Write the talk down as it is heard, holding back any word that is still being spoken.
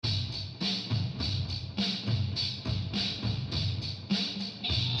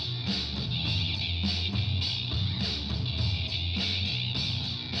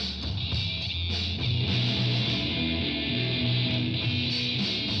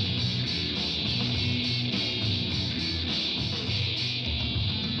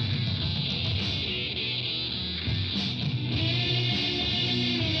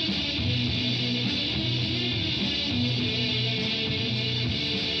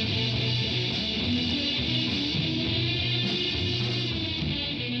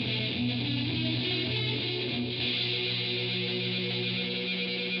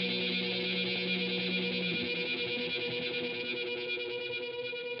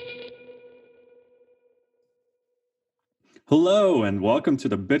Hello, and welcome to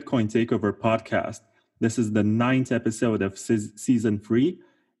the Bitcoin Takeover podcast. This is the 9th episode of season 3,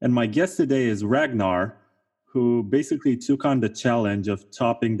 and my guest today is Ragnar, who basically took on the challenge of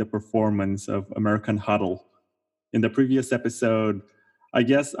topping the performance of American Huddle. In the previous episode, I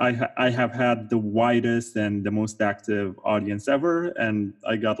guess I have had the widest and the most active audience ever, and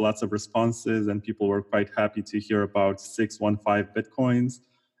I got lots of responses, and people were quite happy to hear about 615 Bitcoins.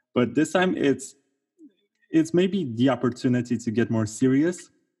 But this time it's maybe the opportunity to get more serious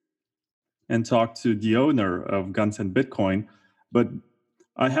and talk to the owner of Guns and Bitcoin. But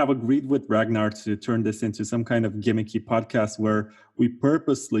I have agreed with Ragnar to turn this into some kind of gimmicky podcast where we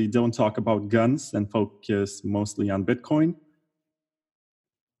purposely don't talk about guns and focus mostly on Bitcoin.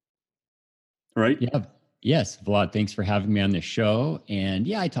 Right? Yeah. Yes, Vlad, thanks for having me on the show. And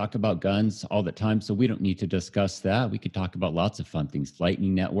yeah, I talk about guns all the time, so we don't need to discuss that. We could talk about lots of fun things,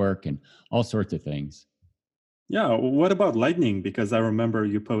 Lightning Network and all sorts of things. Yeah. What about Lightning? Because I remember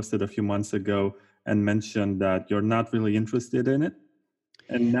you posted a few months ago and mentioned that you're not really interested in it.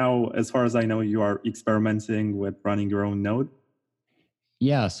 And now, as far as I know, you are experimenting with running your own node.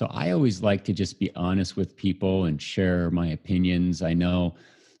 Yeah, so I always like to just be honest with people and share my opinions. I know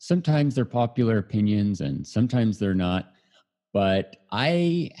sometimes they're popular opinions and sometimes they're not, but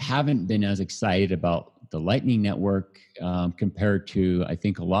I haven't been as excited about the Lightning Network compared to, I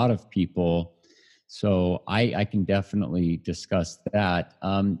think, a lot of people. So I can definitely discuss that.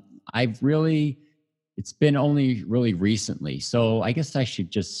 It's been only really recently. So I guess I should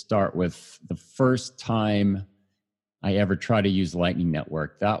just start with the first time I ever tried to use Lightning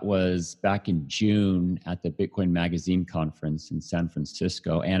Network. That was back in June at the Bitcoin Magazine conference in San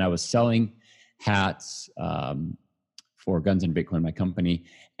Francisco. And I was selling hats for Guns and Bitcoin, my company.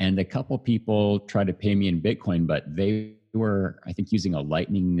 And a couple people tried to pay me in Bitcoin, but they were, I think, using a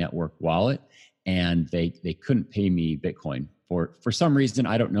Lightning Network wallet, and they couldn't pay me Bitcoin for some reason.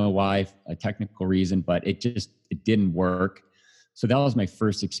 I don't know why, a technical reason, but it didn't work. So that was my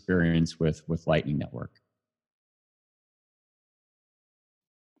first experience with Lightning Network.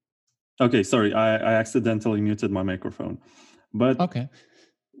 Okay, sorry, I accidentally muted my microphone. But Okay.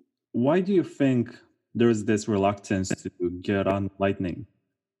 why do you think there's this reluctance to get on Lightning?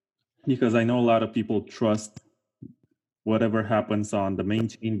 Because I know a lot of people trust whatever happens on the main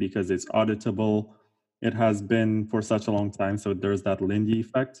chain because it's auditable. It has been for such a long time, so there's that Lindy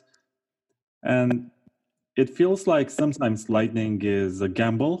effect. And it feels like sometimes Lightning is a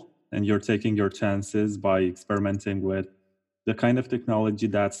gamble, and you're taking your chances by experimenting with the kind of technology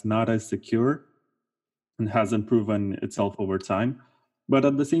that's not as secure and hasn't proven itself over time. But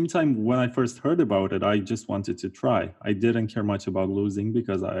at the same time, when I first heard about it, I just wanted to try. I didn't care much about losing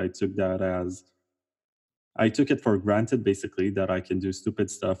because I took it for granted, basically, that I can do stupid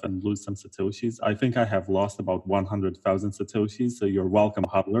stuff and lose some Satoshis. I think I have lost about 100,000 Satoshis, so you're welcome,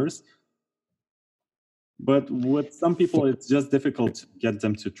 hodlers. But with some people, it's just difficult to get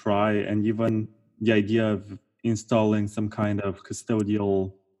them to try, and even the idea of installing some kind of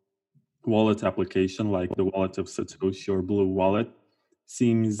custodial wallet application like the wallet of Satoshi or Blue Wallet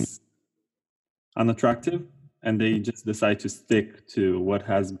seems unattractive, and they just decide to stick to what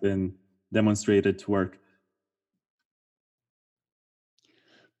has been demonstrated to work.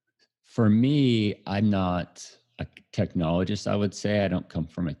 For me, I'm not a technologist, I would say. I don't come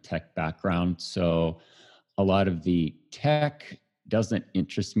from a tech background. So a lot of the tech doesn't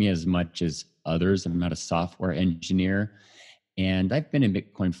interest me as much as others. I'm not a software engineer. And I've been in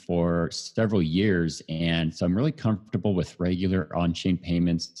Bitcoin for several years. And so I'm really comfortable with regular on chain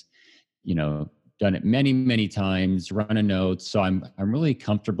payments, done it many, many times, run a node. So I'm really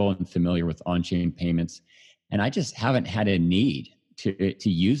comfortable and familiar with on chain payments. And I just haven't had a need to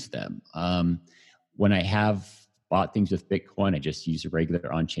use them. When I have bought things with Bitcoin, I just use a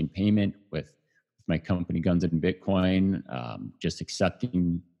regular on-chain payment with my company Guns and Bitcoin. Just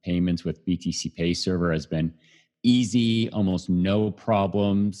accepting payments with BTC Pay Server has been easy, almost no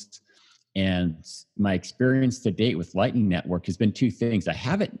problems. And my experience to date with Lightning Network has been two things. I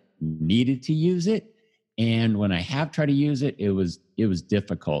haven't needed to use it, and when I have tried to use it, it was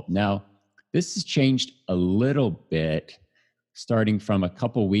difficult. Now, this has changed a little bit starting from a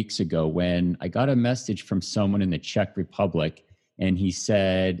couple weeks ago when I got a message from someone in the Czech Republic, and he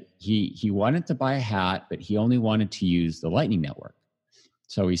said he wanted to buy a hat, but he only wanted to use the Lightning Network.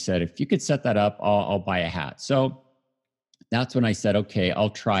 So he said, if you could set that up, I'll buy a hat. So that's when I said, okay, I'll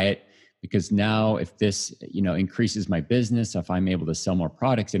try it, because now if this increases my business, if I'm able to sell more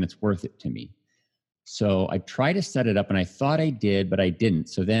products, then it's worth it to me. So I tried to set it up, and I thought I did, but I didn't.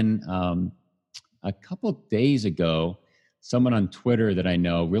 So then a couple days ago, someone on Twitter that I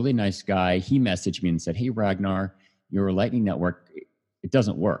know, really nice guy, he messaged me and said, hey, Ragnar, your Lightning Network, it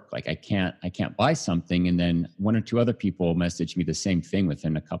doesn't work. Like I can't buy something. And then one or two other people messaged me the same thing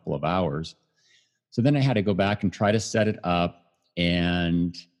within a couple of hours. So then I had to go back and try to set it up.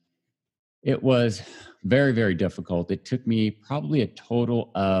 And it was very, very difficult. It took me probably a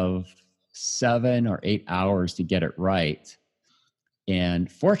total of 7 or 8 hours to get it right.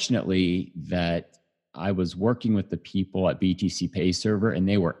 And fortunately, that I was working with the people at BTC Pay Server, and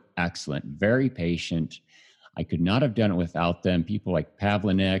they were excellent, very patient. I could not have done it without them. People like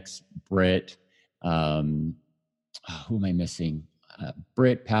Pavlinex, Britt, who am I missing?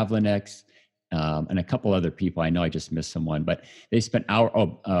 Britt, Pavlinex, and a couple other people. I know I just missed someone, but they spent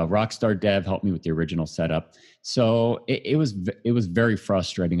Rockstar Dev helped me with the original setup. So it was very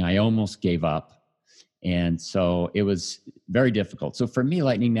frustrating. I almost gave up. And so it was very difficult. So for me,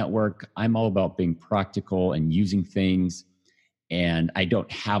 Lightning Network, I'm all about being practical and using things. And I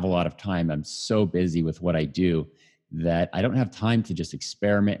don't have a lot of time. I'm so busy with what I do that I don't have time to just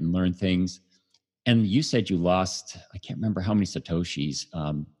experiment and learn things. And you said you lost, I can't remember how many Satoshis,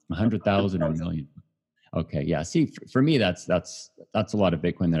 100,000 or a million. Okay, yeah. See, for me, that's a lot of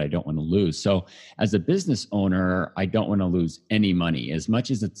Bitcoin that I don't want to lose. So as a business owner, I don't want to lose any money. As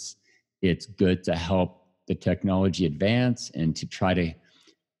much as it's good to help the technology advance and to try to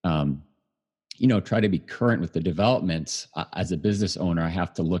try to be current with the developments. As a business owner, I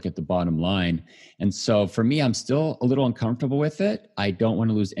have to look at the bottom line. And so for me, I'm still a little uncomfortable with it. I don't want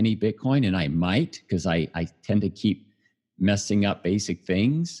to lose any Bitcoin, and I might, because I tend to keep messing up basic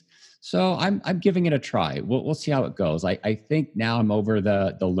things. So I'm giving it a try. We'll see how it goes. I think now I'm over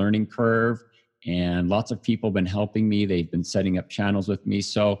the learning curve, and lots of people have been helping me. They've been setting up channels with me.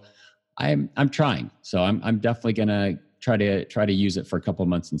 So I'm trying. So I'm definitely gonna try to use it for a couple of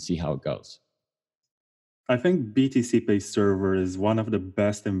months and see how it goes. I think BTC Pay Server is one of the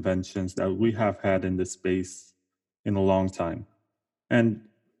best inventions that we have had in this space in a long time. And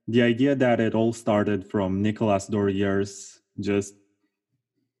the idea that it all started from Nicolas Dorier's just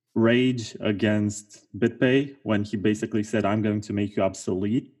rage against BitPay when he basically said, I'm going to make you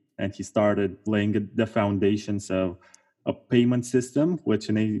obsolete. And he started laying the foundations of a payment system which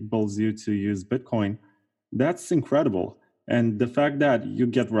enables you to use Bitcoin. That's incredible. And the fact that you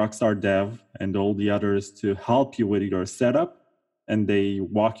get Rockstar Dev and all the others to help you with your setup, and they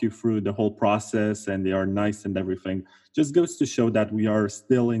walk you through the whole process, and they are nice and everything, just goes to show that we are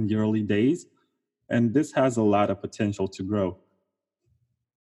still in the early days, and this has a lot of potential to grow.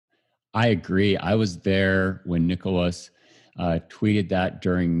 I agree. I was there when Nicolas tweeted that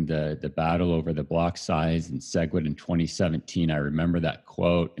during the battle over the block size in SegWit in 2017. I remember that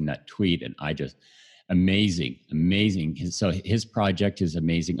quote and that tweet, and I just amazing. So his project is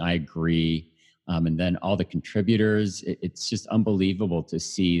amazing. I agree. And then all the contributors, it's just unbelievable to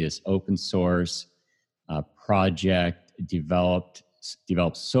see this open source project developed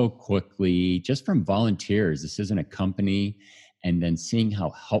so quickly just from volunteers. This isn't a company. And then seeing how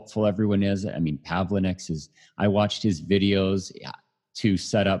helpful everyone is. I mean, Pavlinex I watched his videos to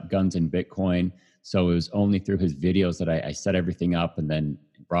set up Guns and Bitcoin. So it was only through his videos that I set everything up. And then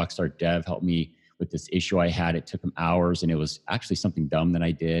Rockstar Dev helped me with this issue I had. It took him hours, and it was actually something dumb that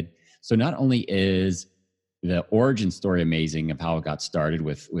I did. So not only is the origin story amazing of how it got started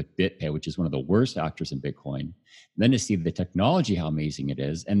with BitPay, which is one of the worst actors in Bitcoin, then to see the technology, how amazing it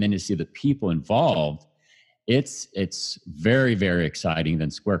is, and then to see the people involved, it's very, very exciting.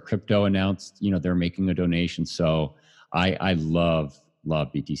 Then Square Crypto announced, they're making a donation. So I love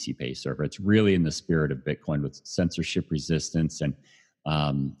BTC Pay Server. It's really in the spirit of Bitcoin with censorship resistance and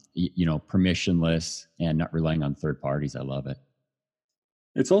permissionless and not relying on third parties. I love it.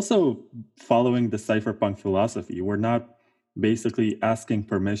 It's also following the cypherpunk philosophy. We're not basically asking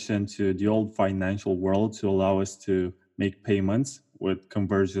permission to the old financial world to allow us to make payments with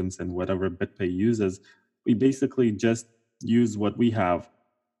conversions and whatever BitPay uses. We basically just use what we have.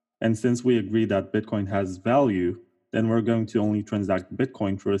 And since we agree that Bitcoin has value, then we're going to only transact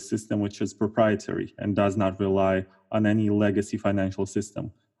Bitcoin through a system which is proprietary and does not rely on any legacy financial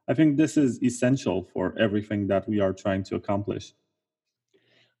system. I think this is essential for everything that we are trying to accomplish.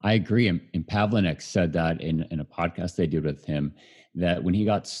 I agree. And Pavlinex said that in a podcast they did with him, that when he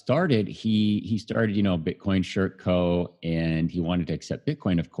got started, he started, Bitcoin Shirt Co. and he wanted to accept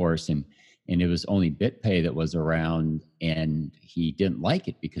Bitcoin, of course. And it was only BitPay that was around, and he didn't like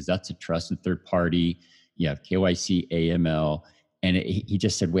it because that's a trusted third party. You have KYC, AML. And he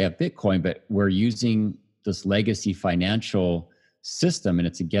just said, we have Bitcoin, but we're using this legacy financial system and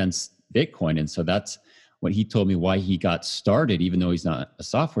it's against Bitcoin. And so that's when he told me why he got started. Even though he's not a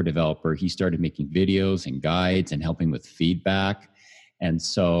software developer, he started making videos and guides and helping with feedback. And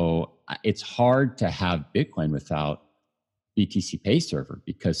so it's hard to have Bitcoin without BTC Pay Server,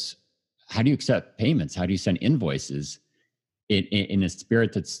 because how do you accept payments? How do you send invoices in a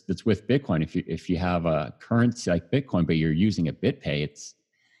spirit that's with Bitcoin? If you have a currency like Bitcoin, but you're using a BitPay, it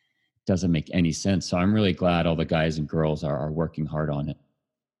doesn't make any sense. So I'm really glad all the guys and girls are working hard on it.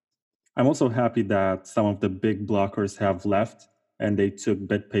 I'm also happy that some of the big blockers have left and they took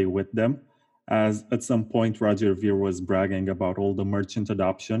BitPay with them. As at some point, Roger Ver was bragging about all the merchant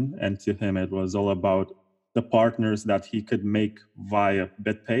adoption, and to him, it was all about the partners that he could make via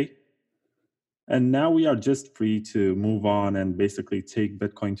BitPay. And now we are just free to move on and basically take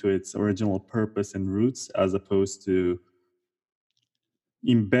Bitcoin to its original purpose and roots, as opposed to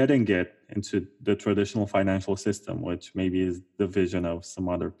embedding it into the traditional financial system, which maybe is the vision of some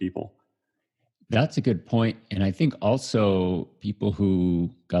other people. That's a good point. And I think also people who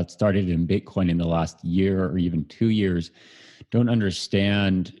got started in Bitcoin in the last year or even 2 years don't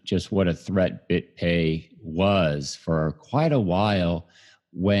understand just what a threat BitPay was for quite a while.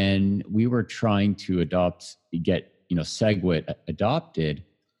 When we were trying to get SegWit adopted,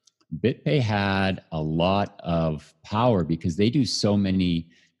 BitPay had a lot of power because they do so many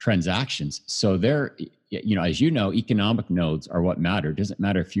transactions. So they're, as you know, economic nodes are what matter. It doesn't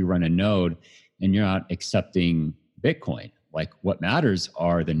matter if you run a node and you're not accepting Bitcoin. Like, what matters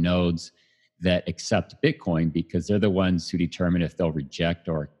are the nodes that accept Bitcoin, because they're the ones who determine if they'll reject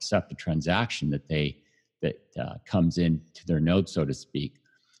or accept the transaction that comes into their node, so to speak.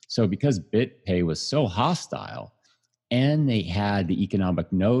 So because BitPay was so hostile, and they had the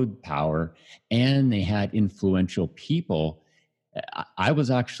economic node power, and they had influential people, I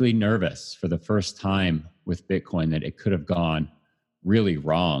was actually nervous for the first time with Bitcoin that it could have gone really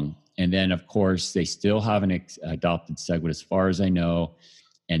wrong. And then, of course, they still haven't adopted SegWit as far as I know,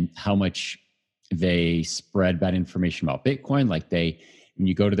 and how much they spread bad information about Bitcoin. Like, when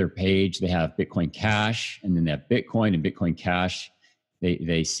you go to their page, they have Bitcoin Cash, and then they have Bitcoin, and Bitcoin Cash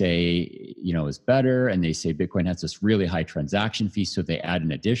they say is better, and they say Bitcoin has this really high transaction fee, so they add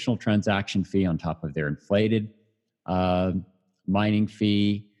an additional transaction fee on top of their inflated mining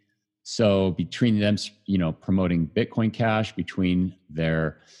fee. So between them, promoting Bitcoin Cash, between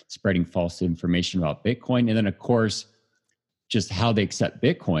their spreading false information about Bitcoin, and then of course just how they accept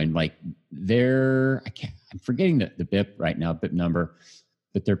Bitcoin, like I'm forgetting the BIP right now, BIP number,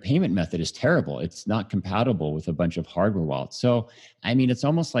 but their payment method is terrible. It's not compatible with a bunch of hardware wallets. So, it's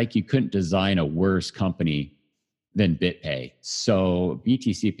almost like you couldn't design a worse company than BitPay. So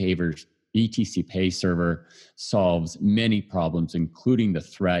BTC Pay Server solves many problems, including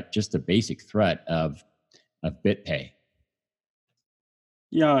just the basic threat of BitPay.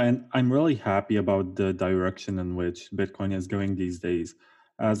 Yeah, and I'm really happy about the direction in which Bitcoin is going these days,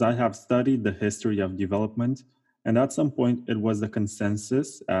 as I have studied the history of development. And at some point, it was the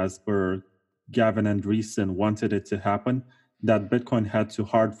consensus, as per Gavin Andresen wanted it to happen, that Bitcoin had to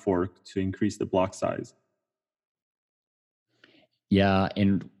hard fork to increase the block size. Yeah,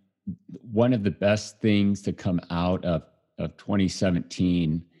 and one of the best things to come out of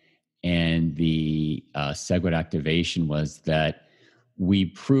 2017 and the SegWit activation was that we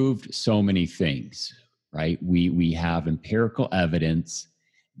proved so many things, right? We have empirical evidence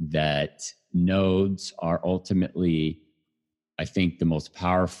that nodes are ultimately, I think, the most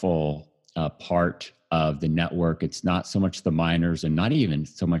powerful part of the network. It's not so much the miners and not even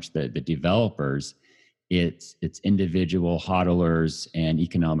so much the developers. It's individual hodlers and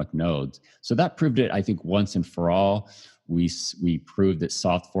economic nodes. So that proved it, I think, once and for all. We proved that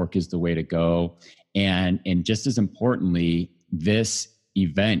soft fork is the way to go. And just as importantly, this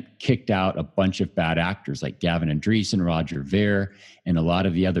event kicked out a bunch of bad actors like Gavin Andresen, Roger Ver, and a lot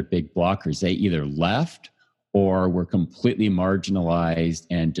of the other big blockers. They either left or were completely marginalized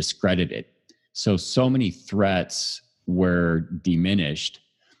and discredited. So many threats were diminished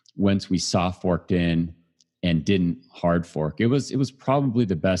once we soft forked in and didn't hard fork. It was probably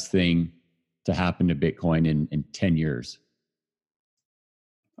the best thing to happen to Bitcoin in 10 years.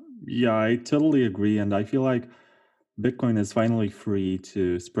 Yeah, I totally agree. And I feel like Bitcoin is finally free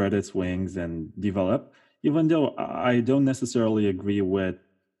to spread its wings and develop, even though I don't necessarily agree with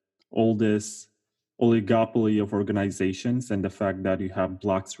all this oligopoly of organizations and the fact that you have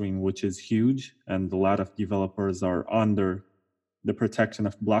Blockstream, which is huge, and a lot of developers are under the protection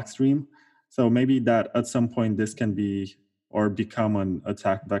of Blockstream. So maybe that at some point this can be or become an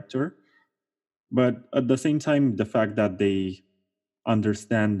attack vector. But at the same time, the fact that they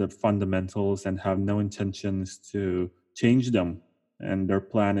understand the fundamentals and have no intentions to change them, and their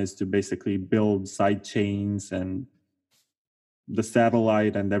plan is to basically build side chains and the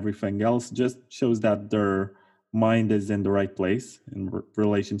satellite and everything else, just shows that they're mind is in the right place in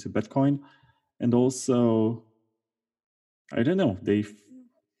relation to Bitcoin. And also, I don't know,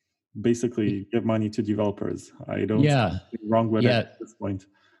 basically give money to developers. I don't see Yeah. anything wrong with it Yeah. at this point.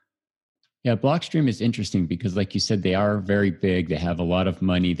 Yeah, Blockstream is interesting because, like you said, they are very big. They have a lot of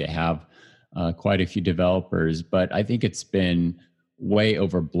money. They have quite a few developers, but I think it's been way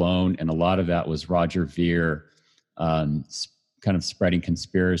overblown. And a lot of that was Roger Ver kind of spreading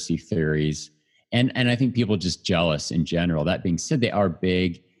conspiracy theories. And I think people just jealous in general. That being said, they are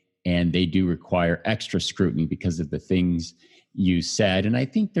big and they do require extra scrutiny because of the things you said. And I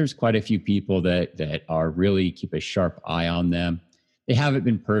think there's quite a few people that are really keep a sharp eye on them. They haven't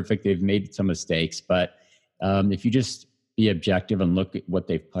been perfect. They've made some mistakes, but if you just be objective and look at what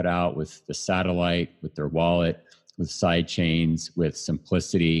they've put out with the satellite, with their wallet, with side chains, with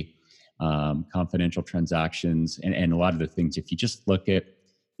simplicity, confidential transactions, and a lot of the things, if you just look at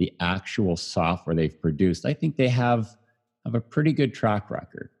the actual software they've produced, I think they have a pretty good track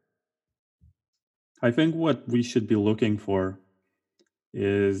record. I think what we should be looking for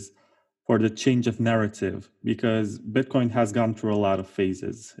is for the change of narrative, because Bitcoin has gone through a lot of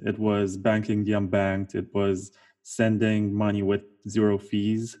phases. It was banking the unbanked, it was sending money with zero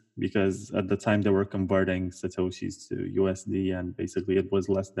fees, because at the time they were converting Satoshis to USD and basically it was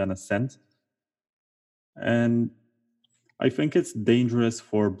less than a cent. And I think it's dangerous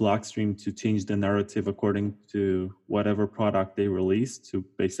for Blockstream to change the narrative according to whatever product they release to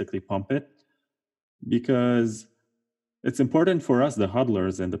basically pump it, because it's important for us, the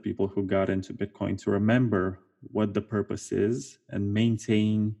hodlers and the people who got into Bitcoin, to remember what the purpose is and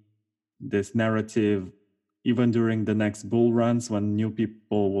maintain this narrative even during the next bull runs when new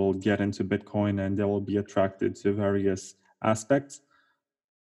people will get into Bitcoin and they will be attracted to various aspects.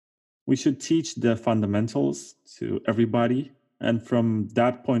 We should teach the fundamentals to everybody. And from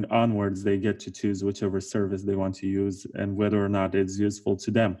that point onwards, they get to choose whichever service they want to use and whether or not it's useful to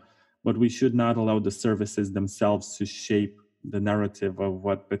them. But we should not allow the services themselves to shape the narrative of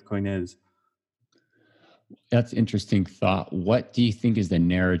what Bitcoin is. That's interesting thought. What do you think is the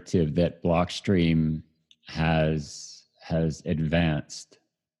narrative that Blockstream has advanced?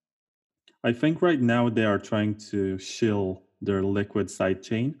 I think right now they are trying to shill their liquid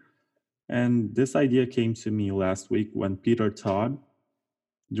sidechain. And this idea came to me last week when Peter Todd,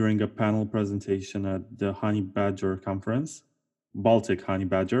 during a panel presentation at the Honey Badger conference, Baltic Honey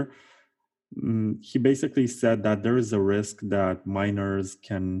Badger, he basically said that there is a risk that miners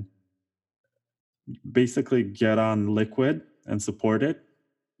can basically get on Liquid and support it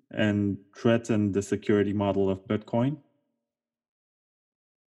and threaten the security model of Bitcoin.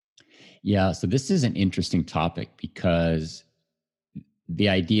 Yeah, so this is an interesting topic because the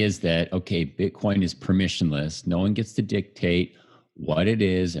idea is that, okay, Bitcoin is permissionless. No one gets to dictate what it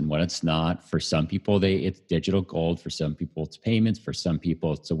is and what it's not. For some people, it's digital gold. For some people, it's payments. For some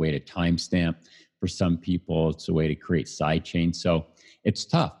people, it's a way to timestamp. For some people, it's a way to create sidechains. So it's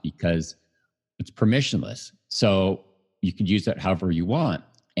tough because it's permissionless. So you could use that however you want.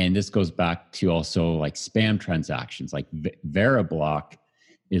 And this goes back to also like spam transactions, like Veriblock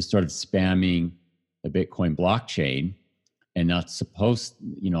is sort of spamming the Bitcoin blockchain and not supposed,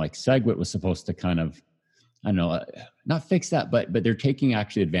 like SegWit was supposed to kind of, I don't know, not fix that, but they're taking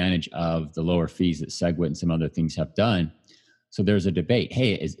actually advantage of the lower fees that SegWit and some other things have done. So there's a debate.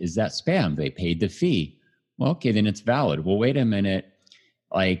 Hey, is that spam? They paid the fee. Well, okay, then it's valid. Well, wait a minute.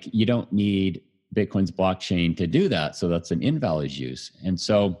 Like you don't need Bitcoin's blockchain to do that. So that's an invalid use. And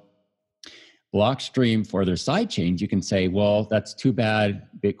so Blockstream for their side chains, you can say, well, that's too bad.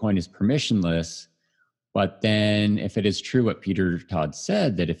 Bitcoin is permissionless. But then if it is true what Peter Todd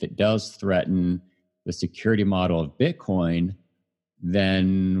said, that if it does threaten the security model of Bitcoin,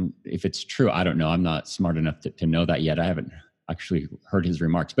 then if it's true, I don't know. I'm not smart enough to know that yet. I haven't actually heard his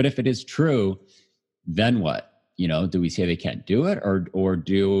remarks. But if it is true, then what? Do we say they can't do it, or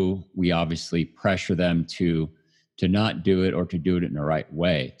do we obviously pressure them to not do it or to do it in the right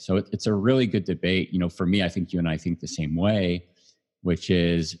way? So it's a really good debate. For me, I think you and I think the same way, which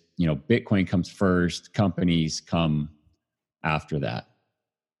is, Bitcoin comes first, companies come after that.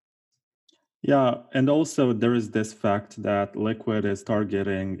 Yeah, and also there is this fact that Liquid is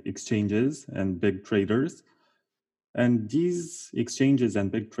targeting exchanges and big traders. And these exchanges and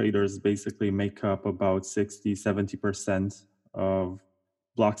big traders basically make up about 60-70% of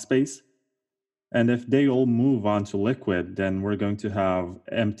block space. And if they all move on to Liquid, then we're going to have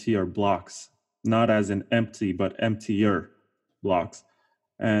emptier blocks, not as in empty, but emptier blocks.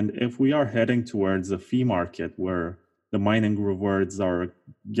 And if we are heading towards a fee market where the mining rewards are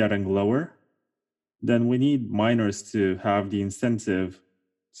getting lower, then we need miners to have the incentive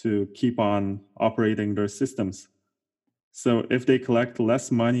to keep on operating their systems. So if they collect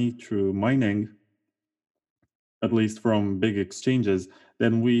less money through mining, at least from big exchanges,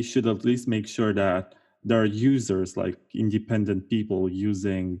 then we should at least make sure that there are users, like independent people,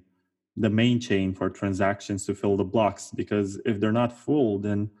 using the main chain for transactions to fill the blocks. Because if they're not full,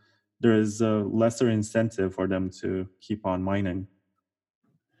 then there is a lesser incentive for them to keep on mining.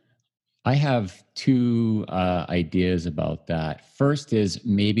 I have two ideas about that. First is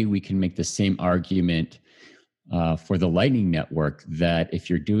maybe we can make the same argument for the Lightning Network, that if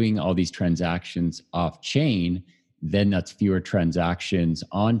you're doing all these transactions off chain, then that's fewer transactions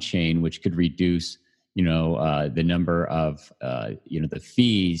on chain, which could reduce, the number of, the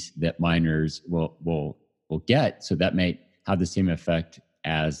fees that miners will get. So that might have the same effect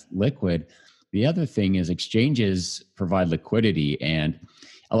as Liquid. The other thing is exchanges provide liquidity, and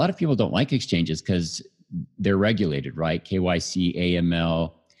a lot of people don't like exchanges because they're regulated, right? KYC,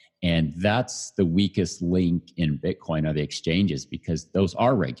 AML, and that's the weakest link in Bitcoin are the exchanges, because those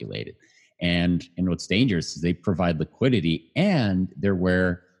are regulated. And what's dangerous is they provide liquidity, and they're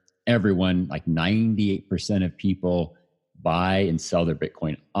where everyone, like 98% of people, buy and sell their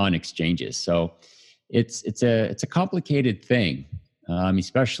Bitcoin on exchanges. So it's a complicated thing,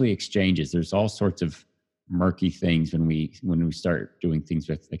 especially exchanges. There's all sorts of murky things when we start doing things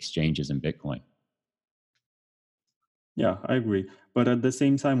with exchanges and Bitcoin. Yeah, I agree. But at the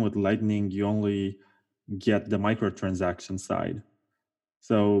same time, with Lightning, you only get the microtransaction side.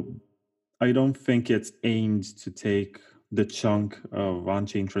 So I don't think it's aimed to take the chunk of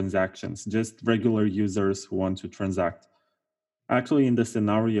on-chain transactions, just regular users who want to transact. Actually, in the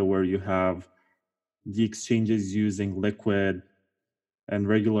scenario where you have the exchanges using Liquid and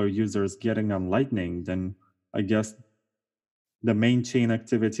regular users getting on Lightning, then I guess the main chain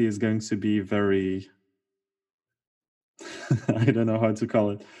activity is going to be very I don't know how to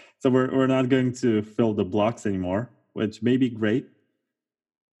call it. So we're not going to fill the blocks anymore, which may be great,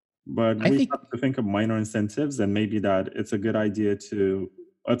 but I we think have to think of minor incentives, and maybe that it's a good idea to,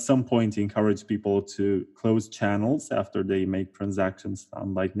 at some point, encourage people to close channels after they make transactions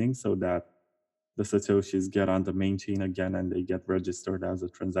on Lightning, so that the Satoshis get on the main chain again and they get registered as a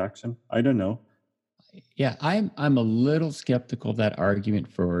transaction. I don't know. Yeah, I'm a little skeptical of that argument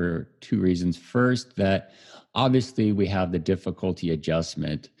for two reasons. First, that obviously we have the difficulty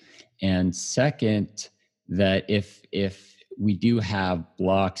adjustment, and second, that if we do have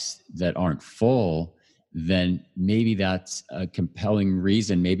blocks that aren't full, then maybe that's a compelling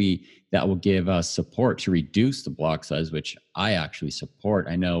reason. Maybe that will give us support to reduce the block size, which I actually support.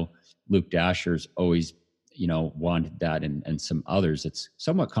 I know Luke Dasher's always, wanted that, and some others. It's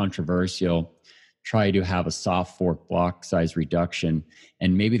somewhat controversial, try to have a soft fork block size reduction.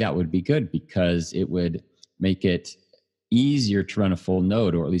 And maybe that would be good because it would make it easier to run a full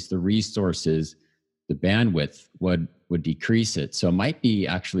node, or at least the resources, the bandwidth would decrease it. So it might be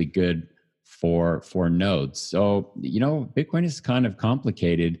actually good for nodes. So, Bitcoin is kind of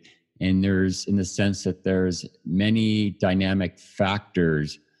complicated, and there's, in the sense that there's many dynamic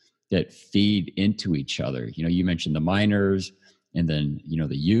factors that feed into each other. You mentioned the miners, and then,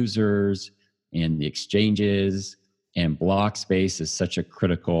 the users, and the exchanges, and block space is such a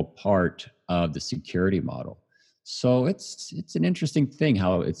critical part of the security model. So it's an interesting thing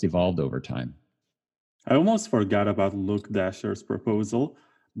how it's evolved over time. I almost forgot about Luke Dasher's proposal,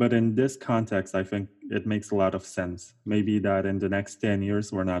 but in this context, I think it makes a lot of sense. Maybe that in the next 10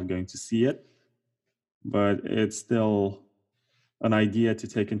 years, we're not going to see it, but it's still an idea to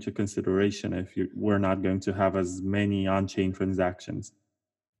take into consideration if we're not going to have as many on-chain transactions.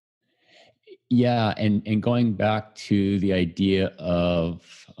 Yeah, and going back to the idea of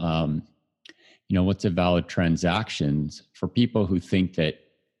what's a valid transactions for people who think that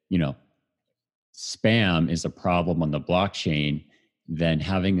spam is a problem on the blockchain, then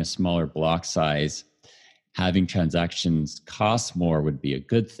having a smaller block size, having transactions cost more would be a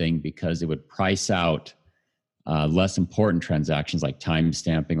good thing, because it would price out less important transactions like time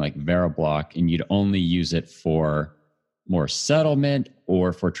stamping, like Veriblock, and you'd only use it for more settlement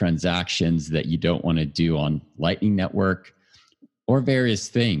or for transactions that you don't want to do on Lightning Network or various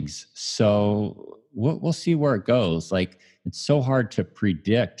things. So we'll see where it goes. Like, it's so hard to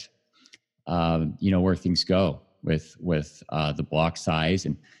predict, where things go with the block size.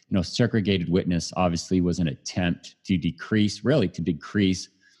 And segregated witness obviously was an attempt to decrease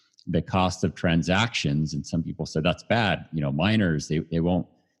the cost of transactions. And some people said that's bad. Miners, they won't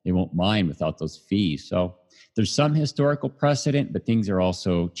mine without those fees. So there's some historical precedent, but things are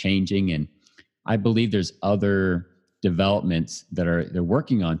also changing. And I believe there's other developments that they're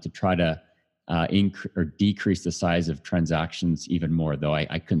working on to try to or decrease the size of transactions even more, though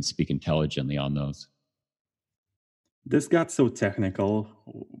I couldn't speak intelligently on those. This got so technical,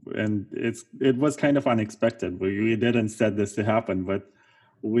 and it was kind of unexpected. We didn't set this to happen, but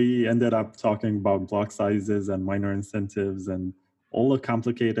we ended up talking about block sizes and minor incentives and all the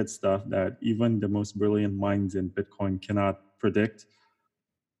complicated stuff that even the most brilliant minds in Bitcoin cannot predict.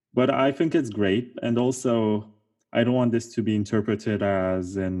 But I think it's great. And also, I don't want this to be interpreted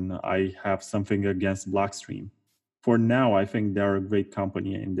as in I have something against Blockstream. For now, I think they're a great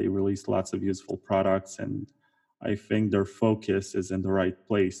company and they release lots of useful products. And I think their focus is in the right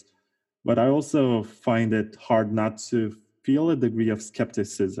place. But I also find it hard not to feel a degree of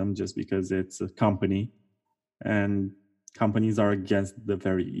skepticism just because it's a company and companies are against the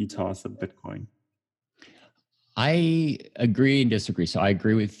very ethos of Bitcoin. I agree and disagree. So I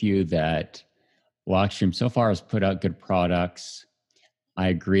agree with you that Blockstream so far has put out good products. I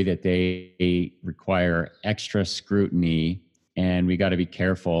agree that they require extra scrutiny and we got to be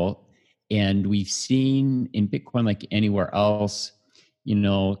careful. And we've seen in Bitcoin, like anywhere else,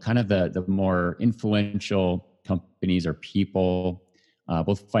 kind of the more influential companies or people,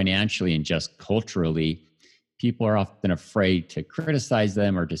 both financially and just culturally, people are often afraid to criticize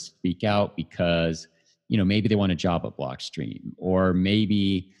them or to speak out because, maybe they want a job at Blockstream, or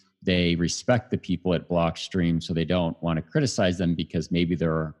maybe they respect the people at Blockstream, so they don't want to criticize them because maybe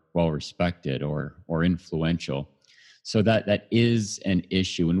they're well respected or influential. So that is an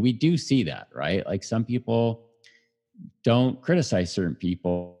issue, and we do see that, right? Like some people don't criticize certain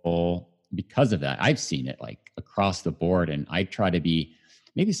people because of that. I've seen it like across the board, and I try to be.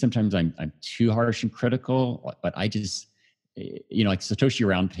 Maybe sometimes I'm too harsh and critical, but I just like Satoshi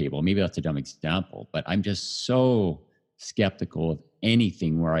Roundtable. Maybe that's a dumb example, but I'm just so skeptical of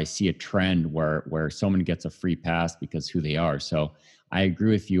anything where I see a trend where someone gets a free pass because who they are. So I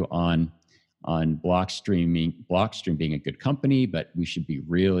agree with you on Blockstream being a good company, but we should be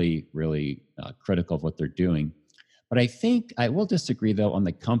really, really critical of what they're doing. But I think I will disagree though on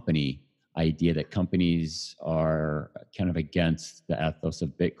the company idea that companies are kind of against the ethos of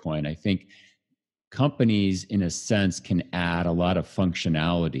Bitcoin. I think companies, in a sense, can add a lot of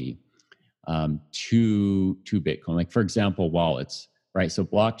functionality to Bitcoin. Like for example, wallets, right? So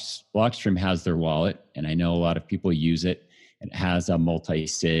Blockstream has their wallet, and I know a lot of people use it. It has a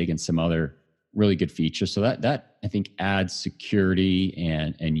multi-sig and some other really good features. So that I think adds security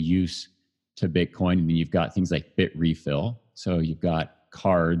and use to Bitcoin. And then you've got things like Bitrefill. So you've got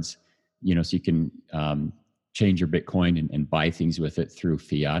cards, so you can change your Bitcoin and buy things with it through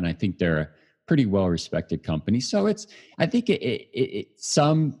fiat. And I think they're a pretty well-respected company. So I think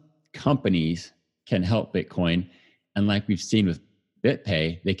some companies can help Bitcoin. And like we've seen with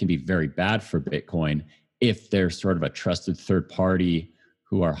BitPay, they can be very bad for Bitcoin if they're sort of a trusted third party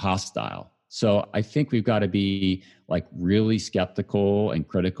who are hostile. So I think we've got to be like really skeptical and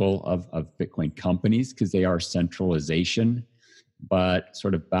critical of Bitcoin companies because they are centralization, but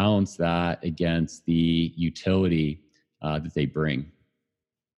sort of balance that against the utility that they bring.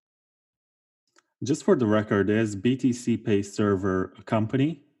 Just for the record, is BTC Pay Server a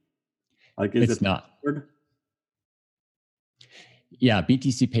company? Like, is It's it not. registered? Yeah,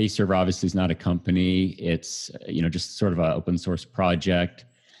 BTC Pay Server obviously is not a company. It's just sort of an open source project.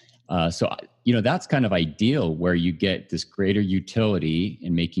 So that's kind of ideal where you get this greater utility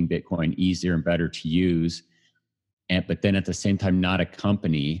in making Bitcoin easier and better to use, but then at the same time not a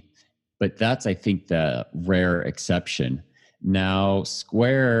company. But that's, I think, the rare exception. Now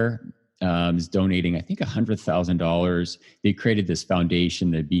Square is donating, I think, $100,000. They created this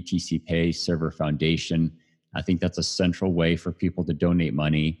foundation, the BTC Pay Server Foundation. I think that's a central way for people to donate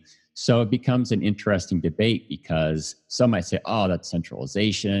money. So it becomes an interesting debate because some might say, "Oh, that's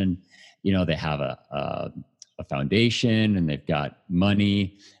centralization." They have a foundation and they've got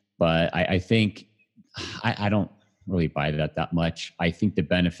money, but I think I don't really buy that much. I think the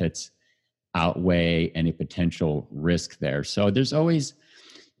benefits outweigh any potential risk there. So there's always,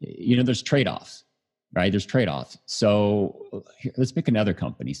 there's trade-offs, right? There's trade-offs. So let's pick another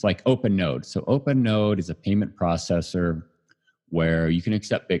company. It's like OpenNode. So OpenNode is a payment processor where you can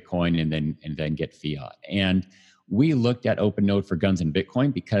accept Bitcoin and then get fiat. And we looked at OpenNode for Guns and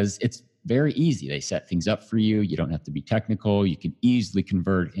Bitcoin because it's very easy. They set things up for you. You don't have to be technical. You can easily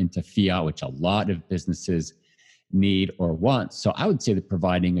convert into fiat, which a lot of businesses need or want. So I would say they're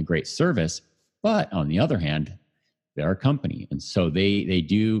providing a great service. But on the other hand, they're a company. And so they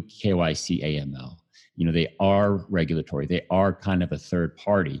do KYC AML. They are regulatory. They are kind of a third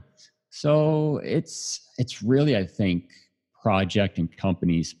party. So it's really, I think, project and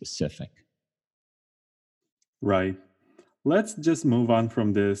company specific. Right. Let's just move on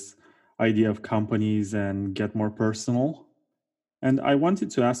from this. idea of companies and get more personal. And I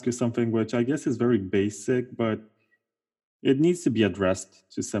wanted to ask you something which I guess is very basic, but it needs to be addressed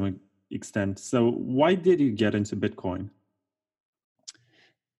to some extent. So, why did you get into Bitcoin?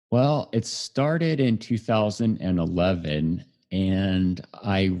 Well, it started in 2011, and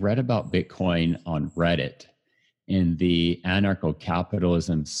I read about Bitcoin on Reddit in the anarcho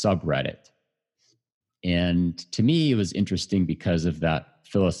capitalism subreddit. And to me, it was interesting because of that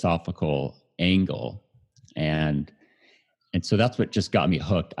philosophical angle. And and so that's what just got me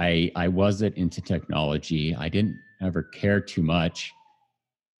hooked. I wasn't into technology. I didn't ever care too much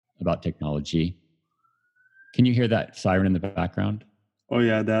about technology. Can you hear that siren in the background? Oh,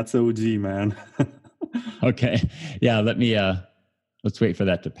 yeah, that's OG, man. Okay. Yeah, let's wait for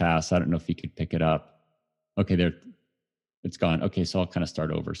that to pass. I don't know if you could pick it up. Okay, there it's gone. Okay, so I'll kind of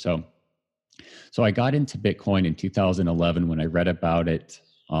start over. So I got into Bitcoin in 2011 when I read about it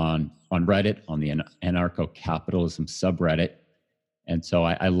on Reddit, on the anarcho capitalism subreddit. And so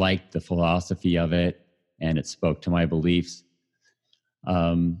I liked the philosophy of it, and it spoke to my beliefs.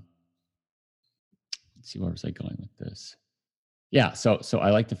 Um, let's see, where was I going with this? Yeah, so I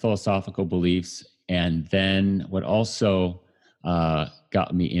like the philosophical beliefs, and then what also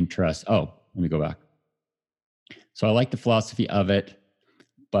got me interest. Oh, let me go back. So I like the philosophy of it,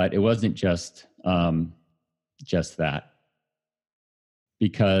 but it wasn't just that,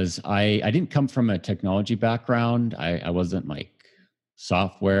 because I didn't come from a technology background. I wasn't like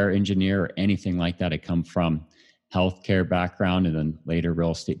software engineer or anything like that. I come from healthcare background and then later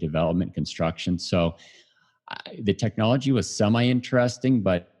real estate development construction. So the technology was semi interesting,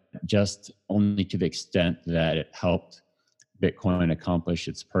 but just only to the extent that it helped Bitcoin accomplish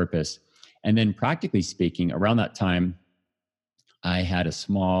its purpose. And then, practically speaking, around that time, I had a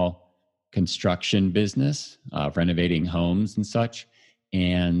small construction business, renovating homes and such.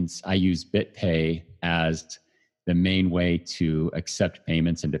 And I used BitPay as the main way to accept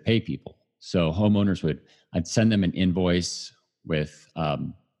payments and to pay people. So I'd send them an invoice with,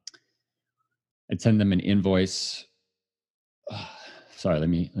 I'd send them an invoice. Sorry, let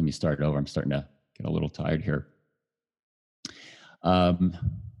me start over. I'm starting to get a little tired here. Um,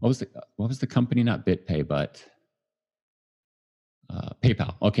 what was the company? Not BitPay, but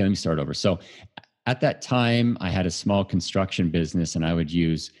PayPal. Okay, let me start over. So at that time, I had a small construction business, and I would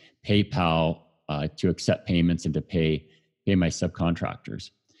use PayPal to accept payments and to pay my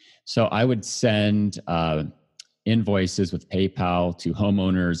subcontractors. So I would send invoices with PayPal to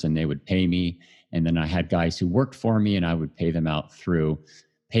homeowners, and they would pay me. And then I had guys who worked for me, and I would pay them out through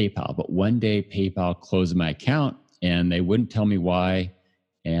PayPal. But one day, PayPal closed my account, and they wouldn't tell me why.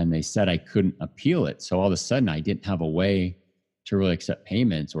 And they said I couldn't appeal it. So all of a sudden, I didn't have a way to really accept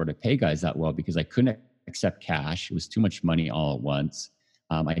payments or to pay guys that well, because I couldn't accept cash. It was too much money all at once.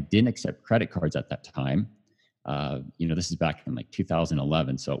 I didn't accept credit cards at that time. This is back in like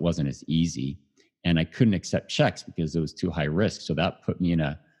 2011, so it wasn't as easy. And I couldn't accept checks because it was too high risk. So that put me in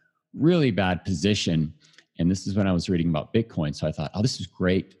a really bad position. And this is when I was reading about Bitcoin. So I thought, oh, this is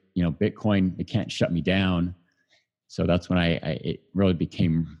great. Bitcoin, it can't shut me down. So that's when it really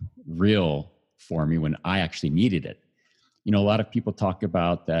became real for me, when I actually needed it. A lot of people talk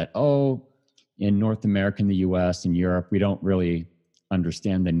about that, oh, in North America, in the US, and Europe, we don't really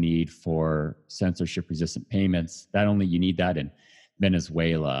understand the need for censorship resistant payments. You need that in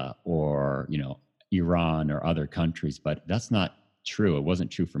Venezuela or, Iran or other countries, but that's not true. It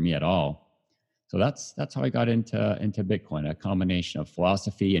wasn't true for me at all. So that's how I got into Bitcoin, a combination of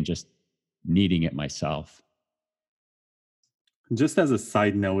philosophy and just needing it myself. Just as a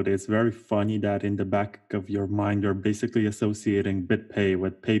side note, it's very funny that in the back of your mind, you're basically associating BitPay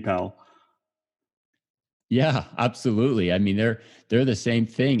with PayPal. Yeah, absolutely. I mean, they're the same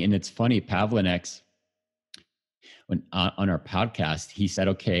thing, and it's funny. Pavlinex, when on our podcast, he said,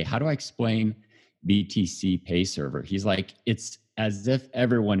 "Okay, how do I explain BTC Pay Server?" He's like, "It's as if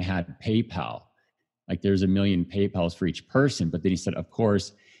everyone had PayPal. Like there's a million PayPals for each person." But then he said, "Of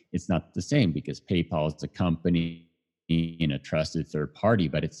course, it's not the same because PayPal is a company and a trusted third party,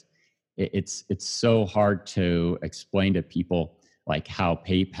 but it's so hard to explain to people like how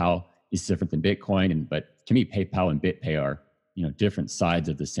PayPal is different than Bitcoin. And but to me, PayPal and BitPay are different sides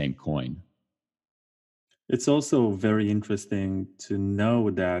of the same coin." It's also very interesting to know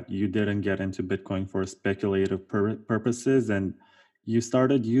that you didn't get into Bitcoin for speculative purposes and you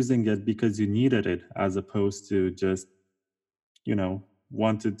started using it because you needed it as opposed to just,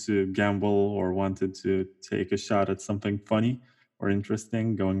 wanted to gamble or wanted to take a shot at something funny or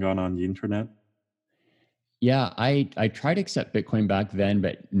interesting going on the internet. Yeah, I tried to accept Bitcoin back then,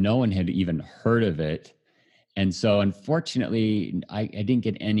 but no one had even heard of it. And so unfortunately, I didn't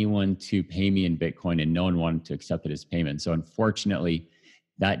get anyone to pay me in Bitcoin, and no one wanted to accept it as payment. So unfortunately,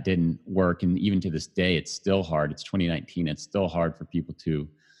 that didn't work. And even to this day, it's still hard. It's 2019. It's still hard for people to,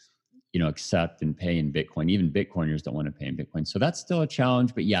 accept and pay in Bitcoin. Even Bitcoiners don't want to pay in Bitcoin. So that's still a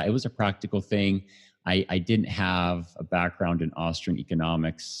challenge. But yeah, it was a practical thing. I didn't have a background in Austrian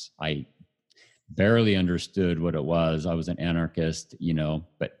economics. I barely understood what it was. I was an anarchist,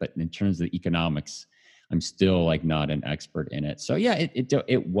 but in terms of economics, I'm still like not an expert in it. So yeah,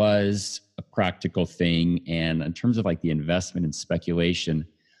 it was a practical thing. And in terms of like the investment and speculation,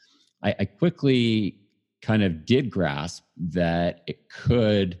 I quickly kind of did grasp that it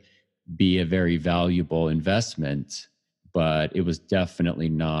could be a very valuable investment, but it was definitely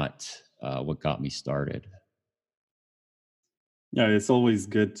not what got me started. Yeah, it's always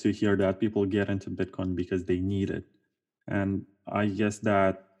good to hear that people get into Bitcoin because they need it. And I guess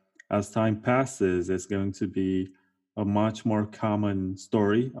that as time passes, it's going to be a much more common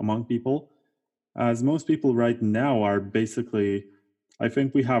story among people. As most people right now are basically, I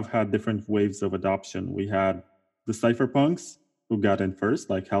think we have had different waves of adoption. We had the cypherpunks who got in first,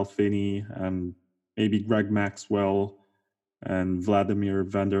 like Hal Finney and maybe Greg Maxwell and Vladimir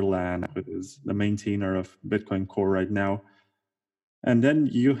Vanderland, who is the maintainer of Bitcoin Core right now. And then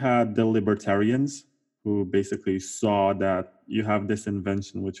you had the libertarians who basically saw that you have this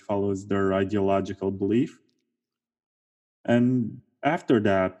invention which follows their ideological belief. And after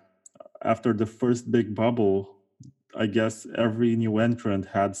that, after the first big bubble, I guess every new entrant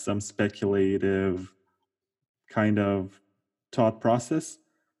had some speculative kind of thought process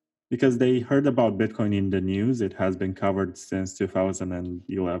because they heard about Bitcoin in the news. It has been covered since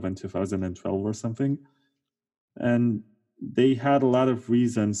 2011, 2012 or something. And they had a lot of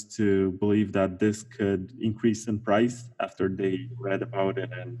reasons to believe that this could increase in price after they read about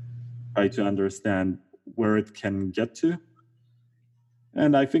it and try to understand where it can get to.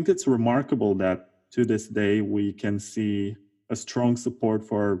 And I think it's remarkable that to this day we can see a strong support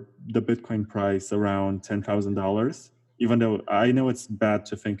for the Bitcoin price around $10,000, even though I know it's bad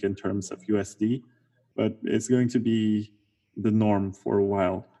to think in terms of USD, but it's going to be the norm for a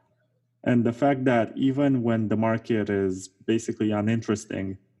while. And the fact that even when the market is basically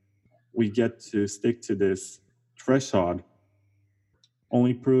uninteresting, we get to stick to this threshold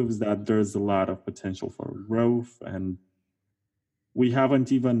only proves that there's a lot of potential for growth. And we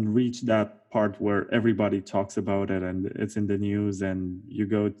haven't even reached that part where everybody talks about it and it's in the news, and you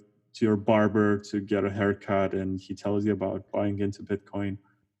go to your barber to get a haircut and he tells you about buying into Bitcoin.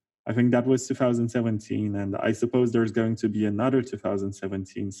 I think that was 2017, and I suppose there's going to be another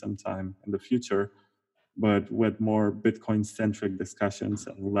 2017 sometime in the future, but with more Bitcoin centric discussions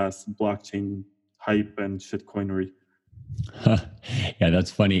and less blockchain hype and shitcoinery. Yeah, that's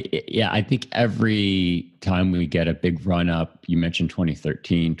funny. Yeah, I think every time we get a big run up, you mentioned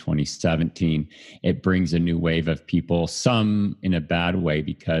 2013, 2017, it brings a new wave of people, some in a bad way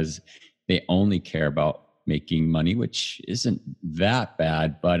because they only care about making money, which isn't that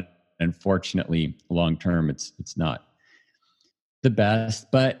bad, but unfortunately, long term, it's not the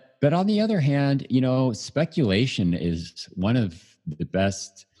best. But on the other hand, speculation is one of the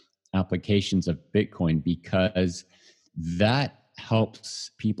best applications of Bitcoin because that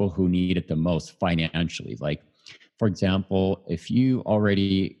helps people who need it the most financially. Like, for example, if you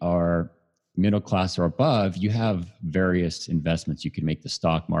already are middle class or above, you have various investments. You can make the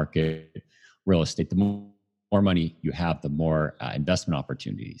stock market, real estate. The more money you have, the more investment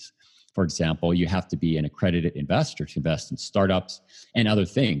opportunities. For example, you have to be an accredited investor to invest in startups and other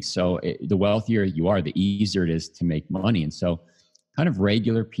things. So the wealthier you are, the easier it is to make money. And so kind of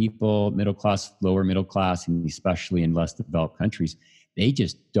regular people, middle class, lower middle class, and especially in less developed countries, they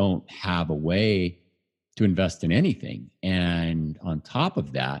just don't have a way to invest in anything. And on top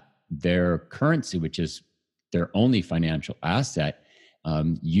of that, their currency, which is their only financial asset,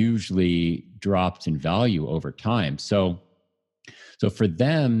 usually drops in value over time. So for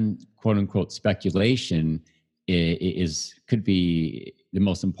them, quote unquote, speculation could be the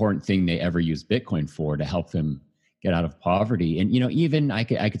most important thing they ever use Bitcoin for to help them get out of poverty. And even I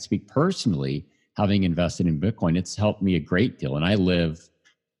could speak personally, having invested in Bitcoin, it's helped me a great deal. And I live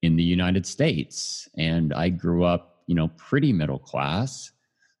in the United States, and I grew up, pretty middle class.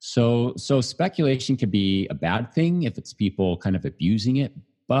 So speculation could be a bad thing if it's people kind of abusing it,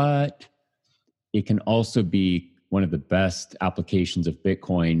 but it can also be one of the best applications of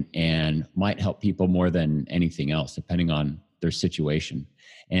Bitcoin and might help people more than anything else, depending on their situation.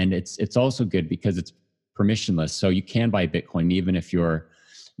 And it's also good because it's permissionless. So you can buy Bitcoin even if you're,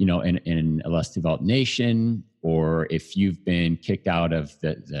 in a less developed nation, or if you've been kicked out of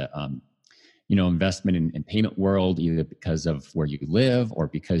the investment in payment world, either because of where you live or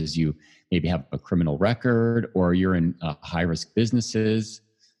because you maybe have a criminal record or you're in high risk businesses.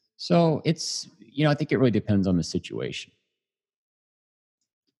 So it's, I think it really depends on the situation.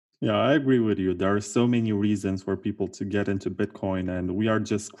 Yeah, I agree with you. There are so many reasons for people to get into Bitcoin, and we are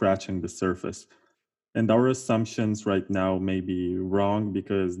just scratching the surface. And our assumptions right now may be wrong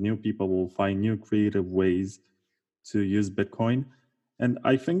because new people will find new creative ways to use Bitcoin. And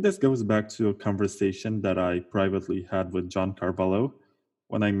I think this goes back to a conversation that I privately had with John Carvalho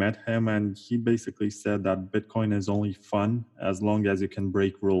when I met him. And he basically said that Bitcoin is only fun as long as you can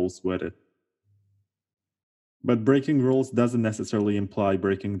break rules with it. But breaking rules doesn't necessarily imply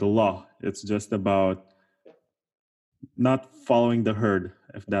breaking the law. It's just about not following the herd,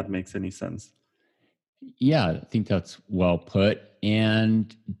 if that makes any sense. Yeah, I think that's well put.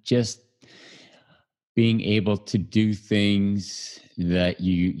 And just being able to do things that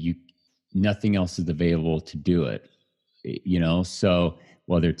you nothing else is available to do it. So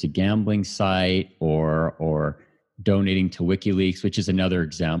whether it's a gambling site or donating to WikiLeaks, which is another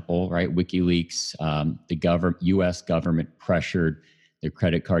example, right? WikiLeaks, the U.S. government pressured their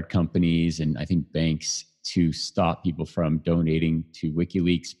credit card companies and I think banks to stop people from donating to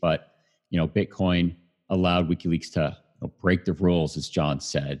WikiLeaks, but Bitcoin allowed WikiLeaks to break the rules, as John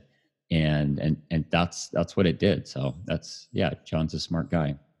said, and that's what it did. So John's a smart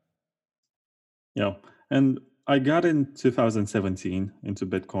guy. Yeah. And I got in 2017 into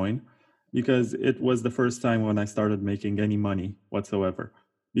Bitcoin because it was the first time when I started making any money whatsoever.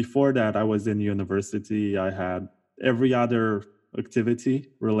 Before that, I was in university. I had every other activity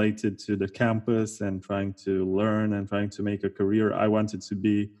related to the campus and trying to learn and trying to make a career. I wanted to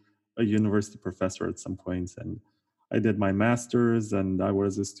be a university professor at some point. And I did my master's and I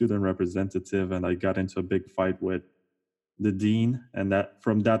was a student representative and I got into a big fight with the dean, and that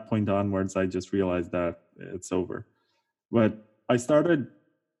from that point onwards I just realized that it's over. But I started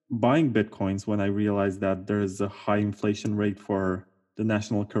buying bitcoins when I realized that there's a high inflation rate for the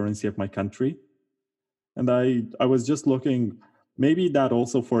national currency of my country, and I was just looking, maybe that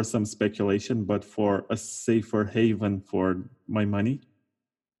also for some speculation, but for a safer haven for my money.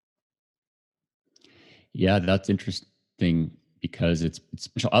 Yeah, that's interesting because it's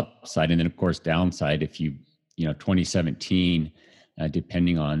special upside and then of course downside. If 2017,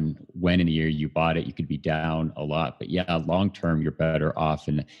 depending on when in the year you bought it, you could be down a lot. But yeah, long term you're better off.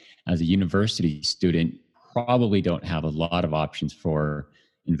 And as a university student, probably don't have a lot of options for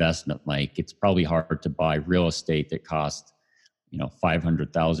investment. Like it's probably hard to buy real estate that costs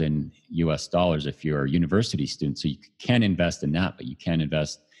 500,000 US dollars if you're a university student. So you can invest in that, but you can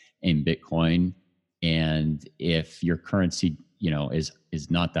invest in Bitcoin. And if your currency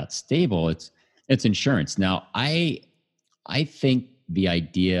is not that stable, it's insurance. Now I think the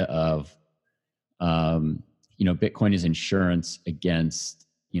idea of Bitcoin is insurance against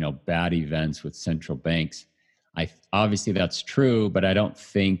bad events with central banks. I obviously that's true, but I don't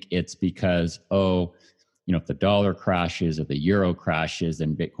think it's because if the dollar crashes or the euro crashes,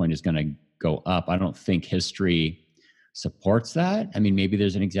 then Bitcoin is going to go up. I don't think history supports that. I mean, maybe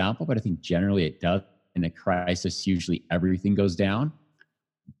there's an example, but I think generally it does. In a crisis, usually everything goes down.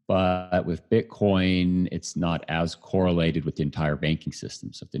 But with Bitcoin, it's not as correlated with the entire banking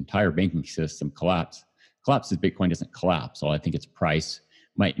system. So if the entire banking system collapses, Bitcoin doesn't collapse. So I think its price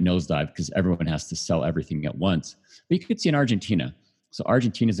might nosedive because everyone has to sell everything at once. But you could see in Argentina. So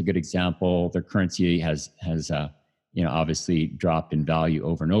Argentina is a good example. Their currency has obviously dropped in value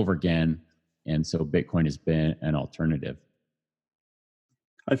over and over again, and so Bitcoin has been an alternative.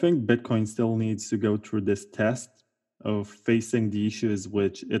 I think Bitcoin still needs to go through this test of facing the issues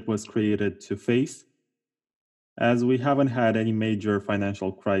which it was created to face, as we haven't had any major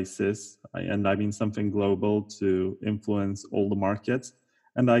financial crisis, and I mean something global to influence all the markets.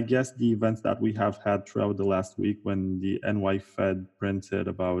 And I guess the events that we have had throughout the last week when the NY Fed printed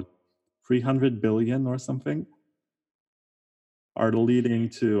about 300 billion or something are leading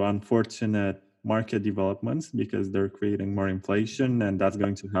to unfortunate market developments because they're creating more inflation, and that's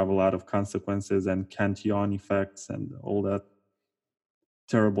going to have a lot of consequences and Cantillon effects and all that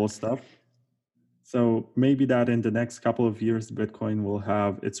terrible stuff. So maybe that in the next couple of years, Bitcoin will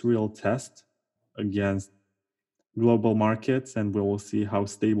have its real test against global markets, and we will see how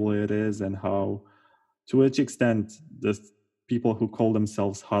stable it is and how, to which extent, the people who call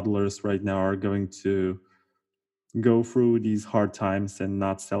themselves hodlers right now are going to go through these hard times and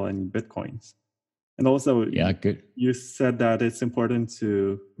not sell any Bitcoins. And also, Yeah, good. you said that it's important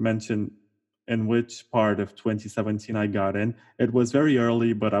to mention in which part of 2017 I got in. It was very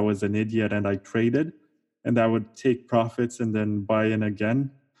early, but I was an idiot and I traded, and I would take profits and then buy in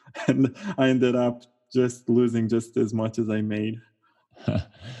again. and I ended up just losing just as much as I made.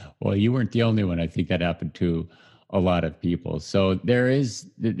 Well, you weren't the only one. I think that happened to a lot of people. So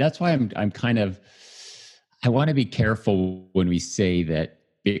that's why I'm kind of, I want to be careful when we say that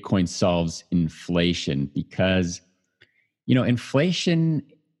Bitcoin solves inflation because, inflation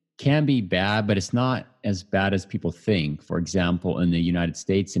can be bad, but it's not as bad as people think. For example, in the United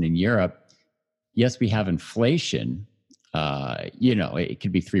States and in Europe, yes, we have inflation. It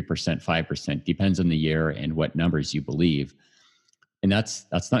could be 3%, 5%, depends on the year and what numbers you believe, and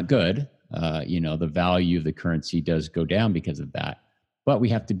that's not good. The value of the currency does go down because of that. But we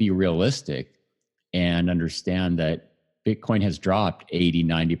have to be realistic and understand that Bitcoin has dropped 80,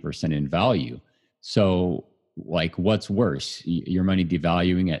 90% in value. So, like, what's worse? Your money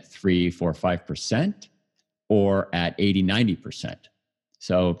devaluing at 3, 4, 5% or at 80, 90%?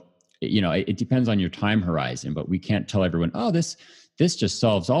 So, it depends on your time horizon, but we can't tell everyone, oh, this just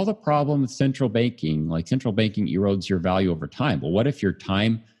solves all the problem with central banking. Like, central banking erodes your value over time. Well, what if your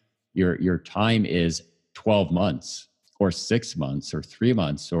time is 12 months or 6 months or 3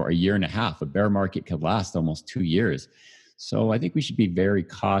 months or a year and a half? A bear market could last almost 2 years. So I think we should be very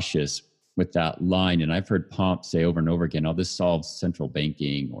cautious with that line. And I've heard Pomp say over and over again, oh, this solves central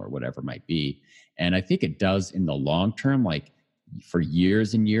banking or whatever it might be. And I think it does in the long term, like for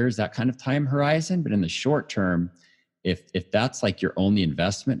years and years, that kind of time horizon. But in the short term, if that's like your only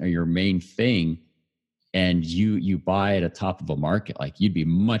investment or your main thing, and you buy at a top of a market, like, you'd be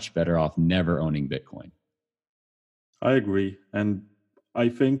much better off never owning Bitcoin. I agree. And I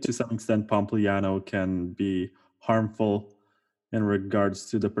think to some extent, Pompliano can be harmful in regards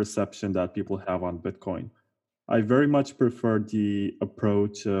to the perception that people have on Bitcoin. I very much prefer the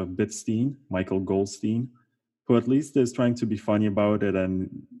approach of Bitstein, Michael Goldstein, who at least is trying to be funny about it and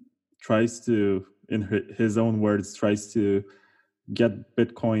tries to, in his own words, tries to get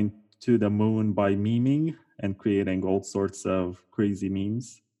Bitcoin to the moon by memeing and creating all sorts of crazy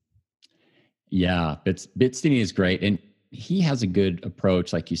memes. Yeah, Bitstein is great. And he has a good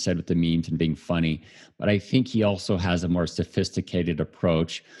approach, like you said, with the memes and being funny. But I think he also has a more sophisticated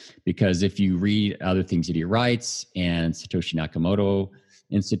approach, because if you read other things that he writes and Satoshi Nakamoto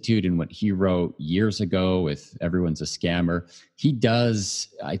Institute and what he wrote years ago with Everyone's a Scammer, he does,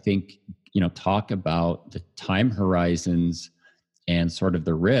 I think, talk about the time horizons and sort of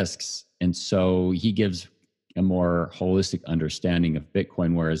the risks. And so he gives a more holistic understanding of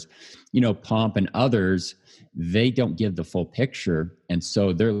Bitcoin, whereas, Pomp and others, they don't give the full picture. And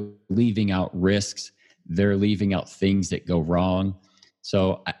so they're leaving out risks, they're leaving out things that go wrong.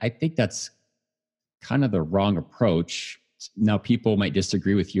 So I think that's kind of the wrong approach. Now, people might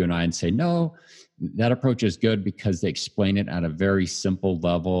disagree with you and I and say, no, that approach is good because they explain it at a very simple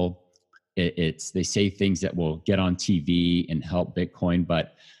level. They say things that will get on TV and help Bitcoin,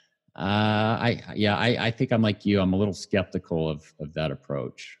 but I think I'm like you. I'm a little skeptical of that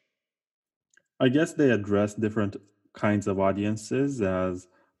approach. I guess they address different kinds of audiences, as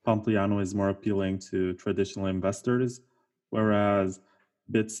Pompliano is more appealing to traditional investors, whereas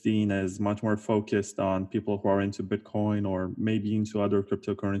Bitstein is much more focused on people who are into Bitcoin or maybe into other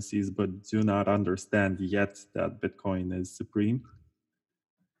cryptocurrencies, but do not understand yet that Bitcoin is supreme.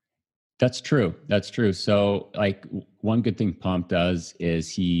 That's true. That's true. So, like, one good thing Pomp does is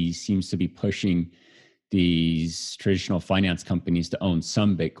he seems to be pushing these traditional finance companies to own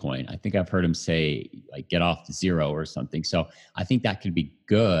some Bitcoin. I think I've heard him say, like, get off to zero or something. So I think that could be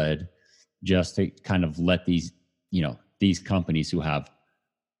good, just to kind of let these companies who have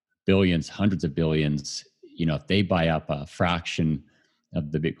billions, hundreds of billions, if they buy up a fraction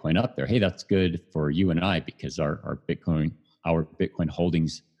of the Bitcoin up there, hey, that's good for you and I, because our Bitcoin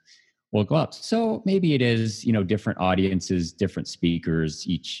holdings will go up. So maybe it is, different audiences, different speakers,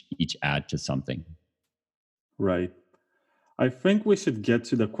 each add to something. Right. I think we should get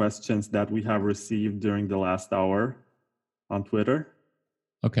to the questions that we have received during the last hour on Twitter.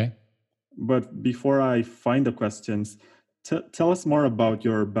 Okay. But before I find the questions, tell us more about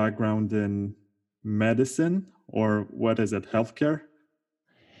your background in medicine, or what is it, healthcare?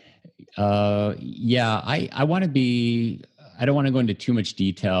 Yeah, I want to be, I don't want to go into too much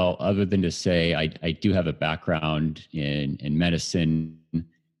detail other than to say I do have a background in medicine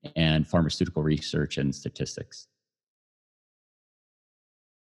and pharmaceutical research and statistics.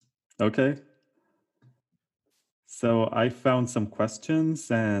 Okay. So I found some questions,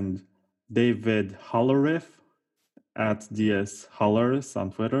 and David Holleriff at DS Hollers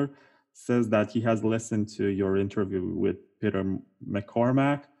on Twitter says that he has listened to your interview with Peter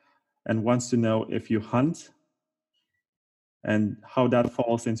McCormack and wants to know if you hunt and how that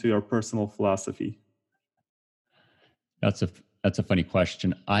falls into your personal philosophy. That's That's a funny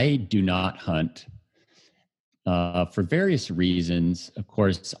question. I do not hunt for various reasons. Of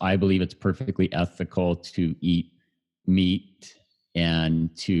course, I believe it's perfectly ethical to eat meat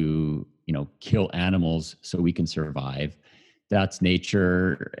and to, kill animals so we can survive. That's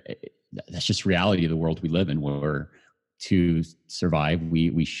nature. That's just reality of the world we live in, where to survive,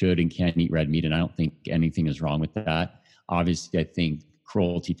 we should and can eat red meat. And I don't think anything is wrong with that. Obviously, I think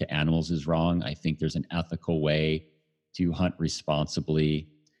cruelty to animals is wrong. I think there's an ethical way to hunt responsibly.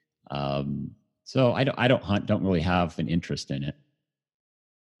 So I don't hunt, don't really have an interest in it.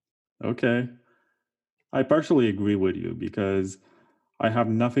 Okay. I partially agree with you because I have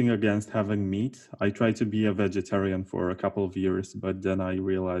nothing against having meat. I tried to be a vegetarian for a couple of years, but then I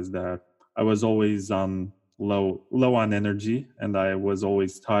realized that I was always on low on energy and I was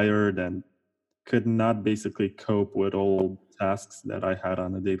always tired and could not basically cope with all tasks that I had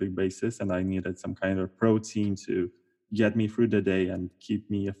on a daily basis, and I needed some kind of protein to get me through the day and keep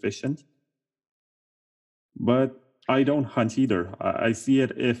me efficient. But I don't hunt either. I see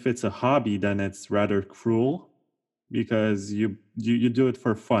it if it's a hobby, then it's rather cruel because you do it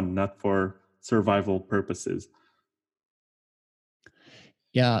for fun, not for survival purposes.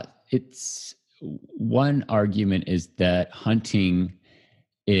 Yeah, it's one argument is that hunting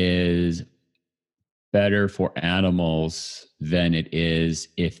is better for animals than it is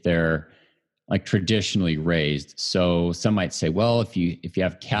if they're like traditionally raised. So some might say, well, if you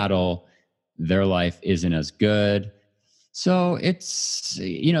have cattle, their life isn't as good. So it's,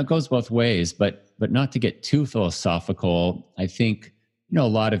 it goes both ways, but not to get too philosophical. I think a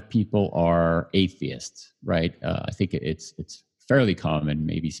lot of people are atheists, right? I think it's fairly common,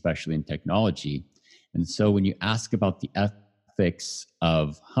 maybe especially in technology. And so when you ask about the ethics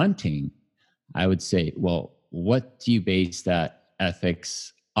of hunting, I would say, well, what do you base that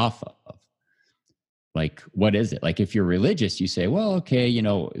ethics off of? Like, what is it? Like, if you're religious, you say, well, okay,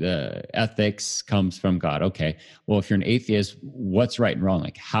 the ethics comes from God. Okay. Well, if you're an atheist, what's right and wrong?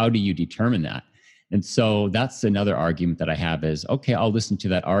 Like, how do you determine that? And so that's another argument that I have is, okay, I'll listen to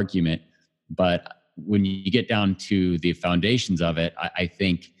that argument. But when you get down to the foundations of it, I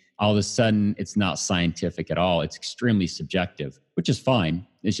think all of a sudden it's not scientific at all. It's extremely subjective, which is fine.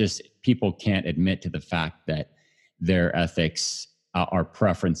 It's just people can't admit to the fact that their ethics are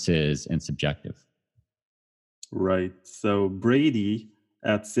preferences and subjective. Right. So Brady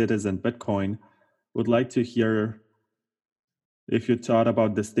at Citizen Bitcoin would like to hear if you thought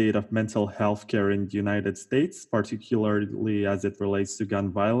about the state of mental health care in the United States, particularly as it relates to gun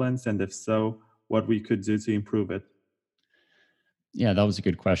violence, and if so, what we could do to improve it. Yeah, that was a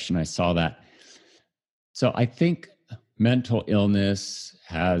good question. I saw that. So I think mental illness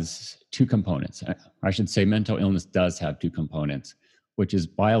has two components. I should say mental illness does have two components, which is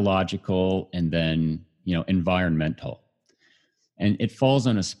biological and then, environmental. And it falls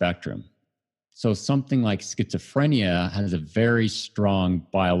on a spectrum. So something like schizophrenia has a very strong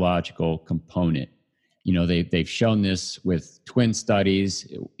biological component. They've shown this with twin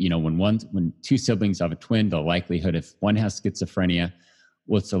studies. When two siblings have a twin, the likelihood if one has schizophrenia,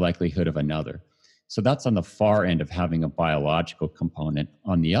 what's the likelihood of another? So that's on the far end of having a biological component.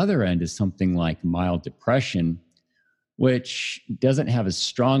 On the other end is something like mild depression, which doesn't have as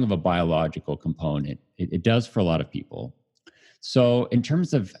strong of a biological component. It does for a lot of people. So in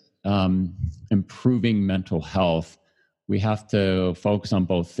terms of improving mental health, we have to focus on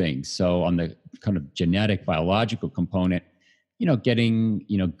both things. So on the kind of genetic biological component, getting,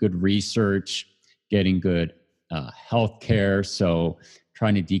 good research, getting good health care. So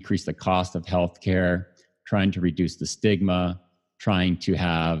trying to decrease the cost of healthcare, trying to reduce the stigma, trying to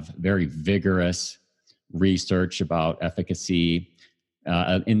have very vigorous research about efficacy.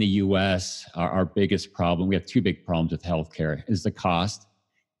 In the US, our biggest problem, we have two big problems with healthcare, is the cost.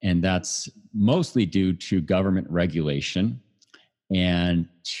 And that's mostly due to government regulation. And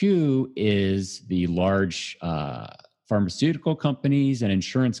two is the large pharmaceutical companies and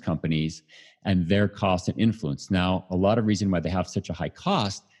insurance companies and their cost and influence. Now, a lot of reason why they have such a high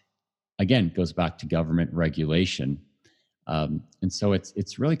cost, again, goes back to government regulation. And so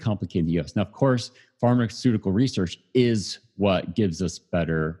it's really complicated in the US. Now, of course, pharmaceutical research is what gives us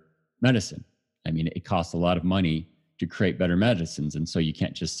better medicine. I mean, it costs a lot of money to create better medicines. And so you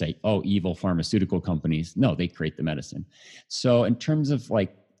can't just say, oh, evil pharmaceutical companies. No, they create the medicine. So in terms of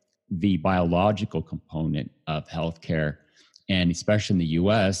like the biological component of healthcare, and especially in the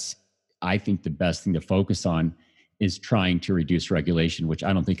US, I think the best thing to focus on is trying to reduce regulation, which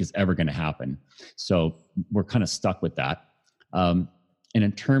I don't think is ever going to happen. So we're kind of stuck with that. And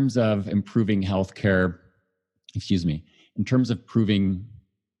in terms of improving healthcare, in terms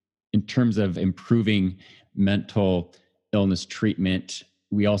of improving mental illness treatment,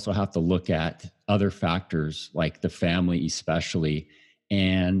 we also have to look at other factors like the family, especially,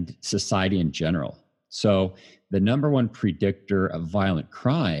 and society in general. So, the number one predictor of violent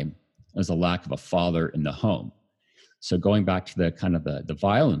crime is a lack of a father in the home. So, going back to the kind of the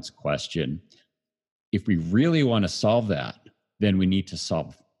violence question, if we really want to solve that, then we need to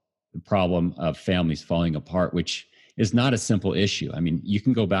solve the problem of families falling apart, which is not a simple issue. I mean, you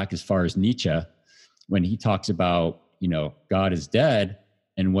can go back as far as Nietzsche when he talks about, God is dead,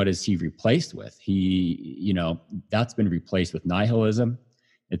 and what is he replaced with? That's been replaced with nihilism.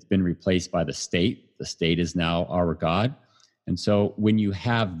 It's been replaced by the state. The state is now our God. And so when you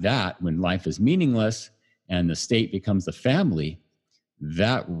have that, when life is meaningless and the state becomes the family,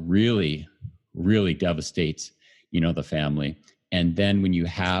 that really, really devastates, the family. And then when you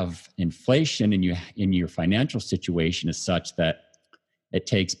have inflation and your financial situation is such that it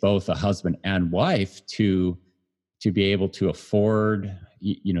takes both a husband and wife to be able to afford,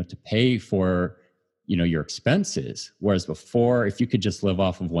 to pay for, your expenses. Whereas before, if you could just live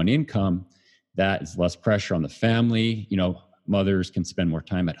off of one income, that is less pressure on the family. Mothers can spend more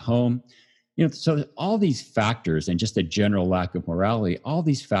time at home. So all these factors and just a general lack of morality, all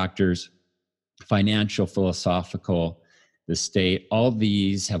these factors, financial, philosophical, the state, all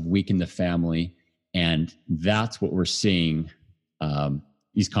these have weakened the family. And that's what we're seeing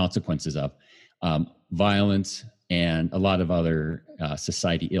these consequences of violence and a lot of other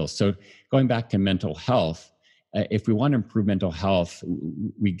society ills. So going back to mental health, if we want to improve mental health,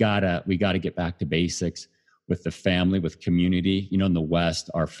 we gotta get back to basics with the family, with community. In the West,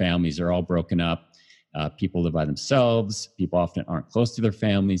 our families are all broken up. People live by themselves. People often aren't close to their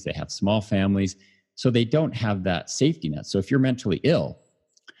families. They have small families. So they don't have that safety net. So if you're mentally ill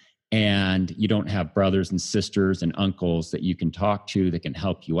and you don't have brothers and sisters and uncles that you can talk to that can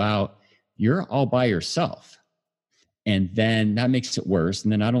help you out, you're all by yourself. And then that makes it worse.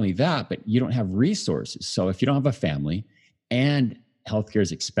 And then not only that, but you don't have resources. So if you don't have a family and healthcare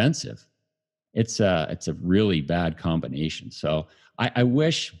is expensive, it's a really bad combination. So I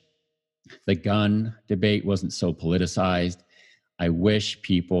wish the gun debate wasn't so politicized. I wish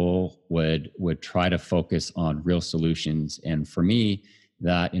people would try to focus on real solutions. And for me,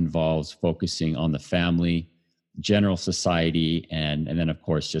 that involves focusing on the family, general society, and then, of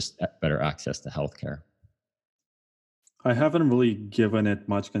course, just better access to healthcare. I haven't really given it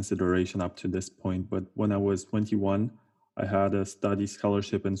much consideration up to this point, but when I was 21, I had a study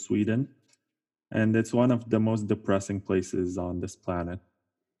scholarship in Sweden, and it's one of the most depressing places on this planet.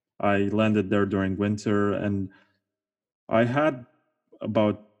 I landed there during winter, and I had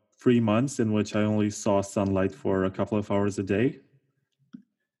about 3 months in which I only saw sunlight for a couple of hours a day.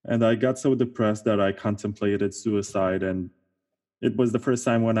 And I got so depressed that I contemplated suicide. And it was the first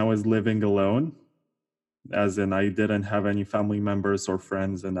time when I was living alone, as in I didn't have any family members or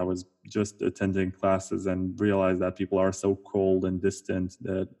friends, and I was just attending classes and realized that people are so cold and distant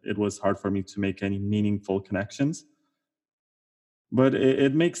that it was hard for me to make any meaningful connections. But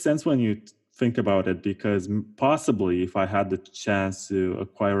it makes sense when you think about it, because possibly if I had the chance to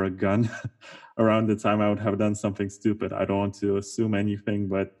acquire a gun around the time, I would have done something stupid. I don't want to assume anything,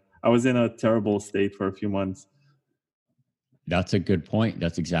 but I was in a terrible state for a few months. That's a good point.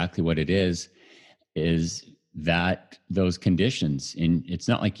 That's exactly what it is that those conditions. And it's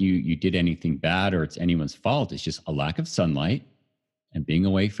not like you did anything bad or it's anyone's fault. It's just a lack of sunlight and being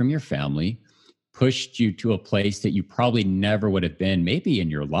away from your family pushed you to a place that you probably never would have been maybe in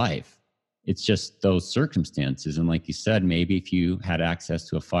your life. It's just those circumstances. And like you said, maybe if you had access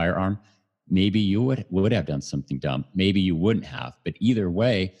to a firearm, maybe you would have done something dumb. Maybe you wouldn't have. But either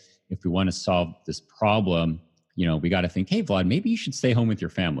way, if we want to solve this problem, we got to think, hey, Vlad, maybe you should stay home with your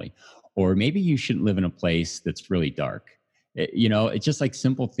family. Or maybe you shouldn't live in a place that's really dark. It's just like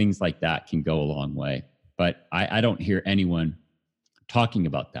simple things like that can go a long way. But I don't hear anyone talking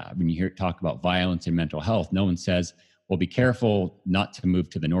about that. When you hear talk about violence and mental health, no one says, well, be careful not to move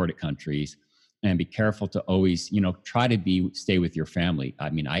to the Nordic countries and be careful to always, try to stay with your family. I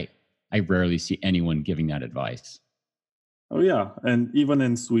mean, I rarely see anyone giving that advice. Oh, yeah. And even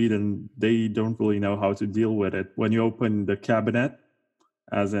in Sweden, they don't really know how to deal with it. When you open the cabinet,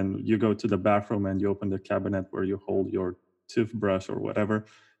 as in you go to the bathroom and you open the cabinet where you hold your toothbrush or whatever,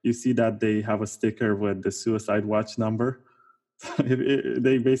 you see that they have a sticker with the suicide watch number.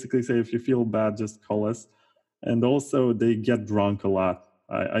 They basically say, if you feel bad, just call us. And also, they get drunk a lot.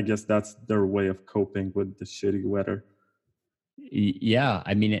 I guess that's their way of coping with the shitty weather. Yeah,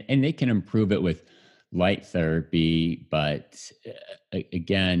 I mean, and they can improve it with light therapy, but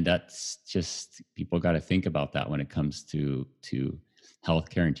again, that's just people got to think about that when it comes to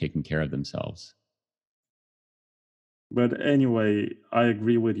healthcare and taking care of themselves. But anyway, I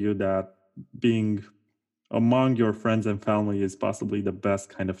agree with you that being among your friends and family is possibly the best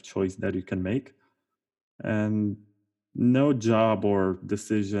kind of choice that you can make. And no job or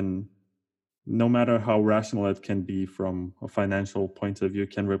decision, no matter how rational it can be from a financial point of view,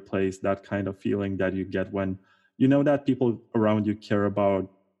 can replace that kind of feeling that you get when you know that people around you care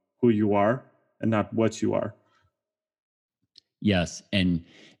about who you are and not what you are. Yes, and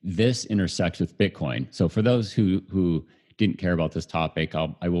this intersects with Bitcoin. So for those who didn't care about this topic,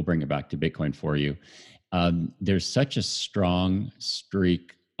 I will bring it back to Bitcoin for you. There's such a strong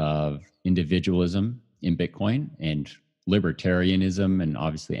streak of individualism in Bitcoin and libertarianism and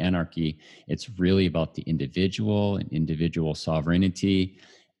obviously anarchy. It's really about the individual and individual sovereignty.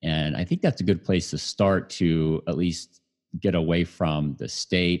 And I think that's a good place to start to at least get away from the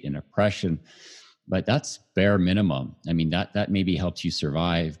state and oppression. But that's bare minimum. I mean, that maybe helps you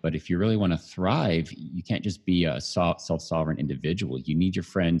survive. But if you really want to thrive, you can't just be a self-sovereign individual. You need your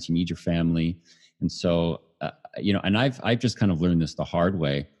friends, you need your family. And so, and I've just kind of learned this the hard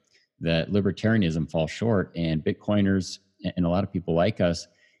way, that libertarianism falls short, and Bitcoiners and a lot of people like us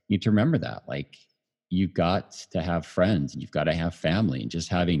need to remember that. Like, you've got to have friends, you've got to have family, and just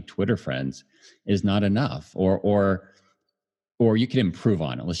having Twitter friends is not enough. Or you can improve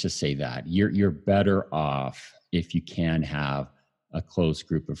on it. Let's just say that you're better off if you can have a close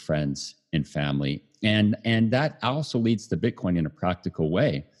group of friends and family, and that also leads to Bitcoin in a practical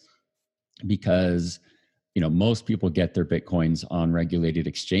way, because most people get their Bitcoins on regulated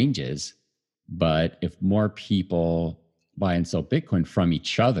exchanges, but if more people buy and sell Bitcoin from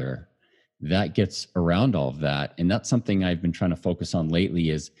each other, that gets around all of that. And that's something I've been trying to focus on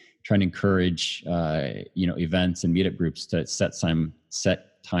lately, is trying to encourage events and meetup groups to set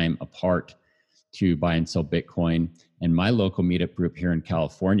time apart to buy and sell Bitcoin. And my local meetup group here in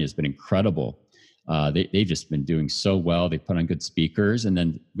California has been incredible. They've just been doing so well. They put on good speakers. And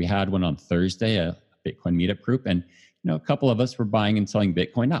then we had one on Thursday, a Bitcoin meetup group. And, a couple of us were buying and selling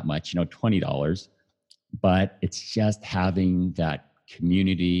Bitcoin, not much, $20. But it's just having that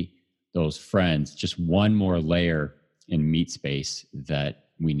community, those friends, just one more layer in meet space that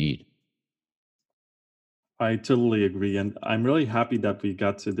we need. I totally agree. And I'm really happy that we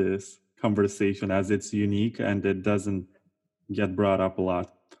got to this conversation as it's unique and it doesn't get brought up a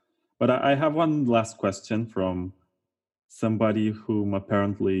lot. But I have one last question from somebody whom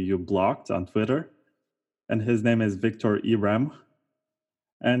apparently you blocked on Twitter. And his name is Victor Iram.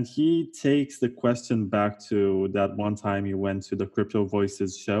 And he takes the question back to that one time you went to the Crypto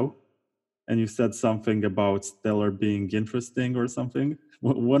Voices show and you said something about Stellar being interesting or something.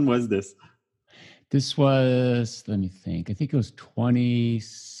 When was this? This was, let me think, I think it was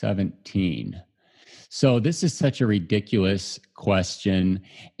 2017. So this is such a ridiculous question.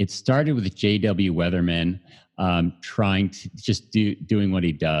 It started with J.W. Weatherman trying to just doing what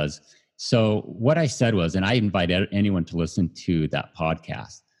he does. So what I said was, and I invite anyone to listen to that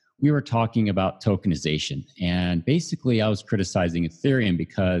podcast, we were talking about tokenization. And basically I was criticizing Ethereum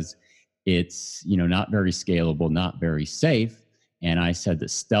because it's, not very scalable, not very safe. And I said that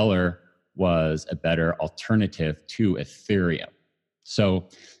Stellar was a better alternative to Ethereum. So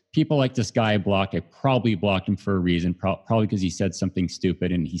people like this guy I blocked. I probably blocked him for a reason, probably because he said something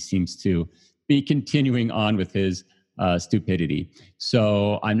stupid, and he seems to be continuing on with his stupidity.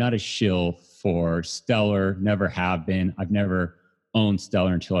 So I'm not a shill for Stellar, never have been. I've never owned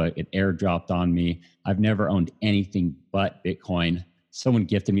Stellar until it airdropped on me. I've never owned anything but Bitcoin. Someone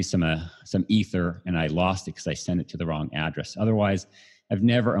gifted me some Ether, and I lost it because I sent it to the wrong address. Otherwise, I've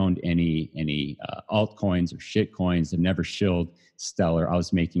never owned any altcoins or shit coins. I've never shilled Stellar. I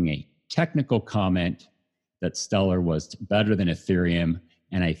was making a technical comment that Stellar was better than Ethereum,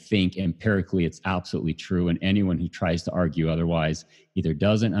 and I think empirically it's absolutely true. And anyone who tries to argue otherwise either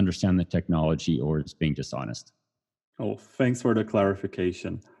doesn't understand the technology or is being dishonest. Oh, thanks for the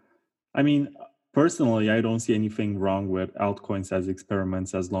clarification. I mean, personally, I don't see anything wrong with altcoins as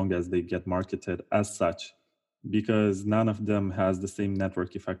experiments as long as they get marketed as such, because none of them has the same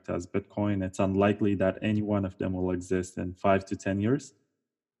network effect as Bitcoin. It's unlikely that any one of them will exist in 5 to 10 years.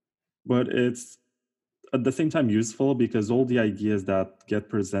 But it's at the same time useful because all the ideas that get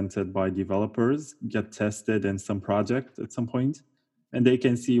presented by developers get tested in some project at some point, and they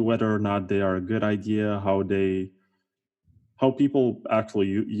can see whether or not they are a good idea, how people actually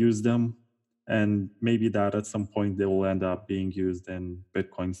use them, and maybe that at some point they will end up being used in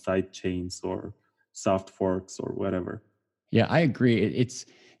Bitcoin side chains or soft forks or whatever. Yeah, I agree. It's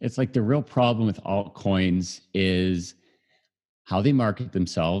like the real problem with altcoins is how they market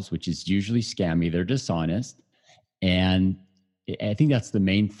themselves, which is usually scammy. They're dishonest. And I think that's the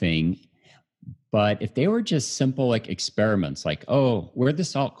main thing. But if they were just simple like experiments, like, oh, we're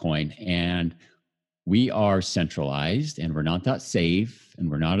this altcoin and we are centralized and we're not that safe and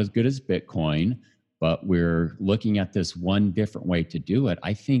we're not as good as Bitcoin, but we're looking at this one different way to do it,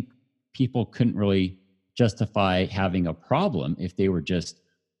 I think people couldn't really justify having a problem if they were just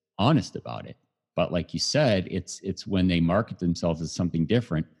honest about it. But like you said, it's when they market themselves as something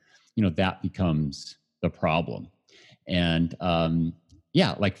different, that becomes the problem. And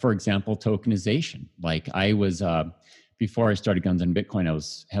yeah, like for example, tokenization. Like I was before I started Guns on Bitcoin, I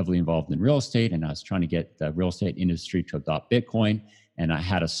was heavily involved in real estate, and I was trying to get the real estate industry to adopt Bitcoin. And I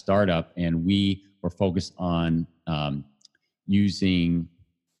had a startup, and we were focused on using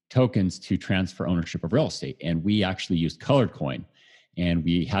tokens to transfer ownership of real estate. And we actually used Colored Coin. And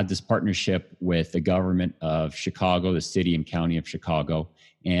we had this partnership with the government of Chicago, the city and county of Chicago,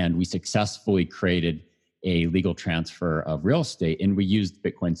 and we successfully created a legal transfer of real estate. And we used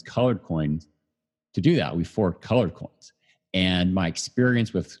Bitcoin's Colored Coins to do that. We forked Colored Coins. And my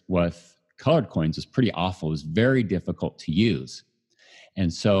experience with Colored Coins was pretty awful. It was very difficult to use.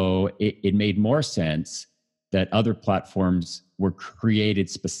 And so it made more sense that other platforms were created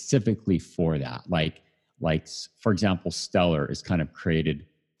specifically for that. Like for example, Stellar is kind of created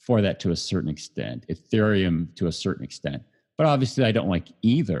for that to a certain extent, Ethereum to a certain extent. But obviously I don't like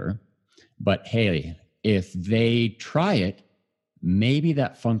either. But hey, if they try it, maybe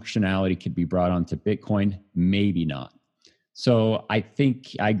that functionality could be brought onto Bitcoin, maybe not. So I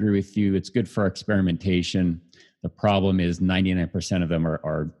think I agree with you. It's good for experimentation. The problem is 99% of them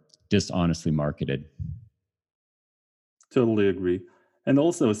are dishonestly marketed. Totally agree. And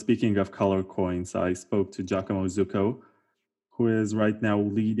also, speaking of Colored Coins, I spoke to Giacomo Zucco, who is right now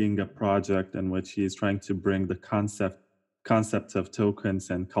leading a project in which he is trying to bring the concept of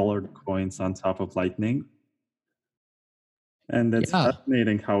tokens and colored coins on top of Lightning. And it's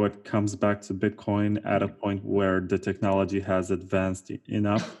fascinating how it comes back to Bitcoin at a point where the technology has advanced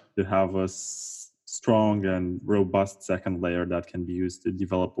enough to have a strong and robust second layer that can be used to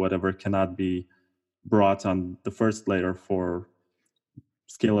develop whatever cannot be brought on the first layer for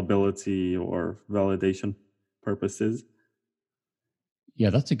scalability or validation purposes. Yeah,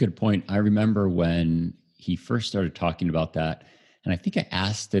 that's a good point. I remember when he first started talking about that, and I think I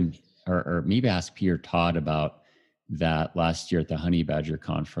asked him, or maybe asked Peter Todd about that last year at the Honey Badger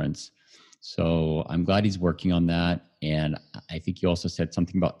conference. So I'm glad he's working on that. And I think he also said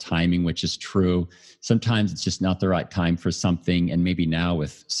something about timing, which is true. Sometimes it's just not the right time for something. And maybe now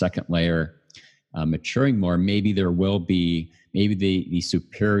with second layer maturing more, maybe there will be, maybe the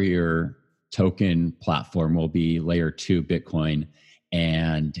superior token platform will be layer 2 Bitcoin,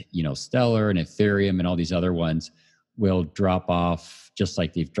 and Stellar and Ethereum and all these other ones will drop off just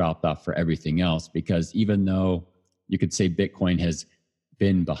like they've dropped off for everything else. Because even though you could say Bitcoin has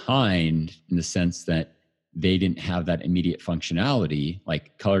been behind in the sense that they didn't have that immediate functionality,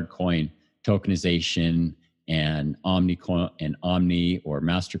 like Colored Coin tokenization and OmniCoin and Omni or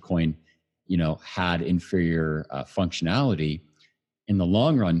Mastercoin, had inferior functionality. In the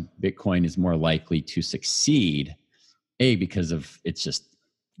long run, Bitcoin is more likely to succeed, because of it's just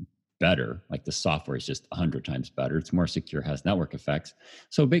better. Like the software is just 100 times better. It's more secure, has network effects.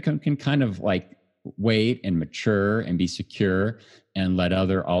 So Bitcoin can kind of like wait and mature and be secure and let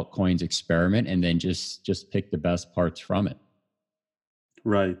other altcoins experiment and then just pick the best parts from it.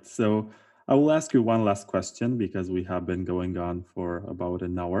 Right. So I will ask you one last question because we have been going on for about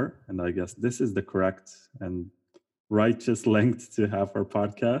an hour, and I guess this is the correct and righteous length to have our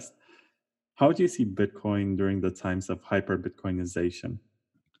podcast. How do you see Bitcoin during the times of hyper-Bitcoinization?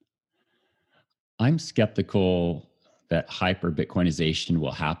 I'm skeptical that hyper-Bitcoinization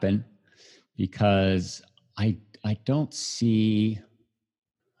will happen because I don't see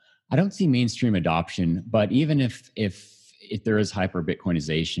mainstream adoption. But even if there is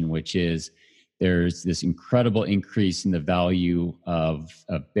hyper-Bitcoinization, which is there's this incredible increase in the value of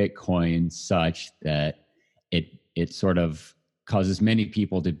Bitcoin such that it sort of causes many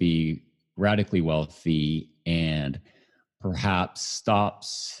people to be radically wealthy and perhaps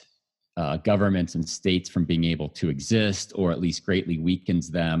stops governments and states from being able to exist, or at least greatly weakens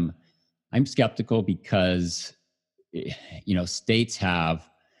them. I'm skeptical because states have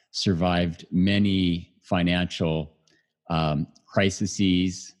survived many financial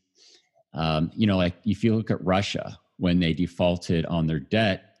crises. Like if you look at Russia, when they defaulted on their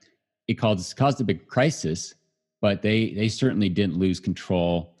debt, it caused a big crisis, but they certainly didn't lose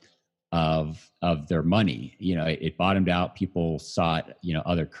control of their money. It bottomed out. People sought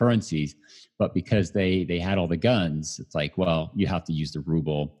other currencies, but because they had all the guns, it's like, well, you have to use the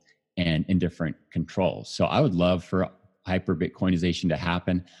ruble and indifferent controls. So I would love for hyper Bitcoinization to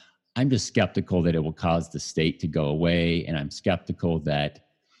happen. I'm just skeptical that it will cause the state to go away, and I'm skeptical that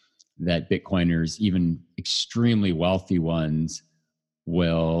Bitcoiners, even extremely wealthy ones,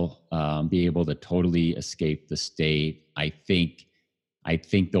 will be able to totally escape the state. I think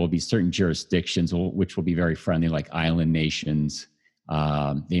there will be certain jurisdictions which will be very friendly, like island nations.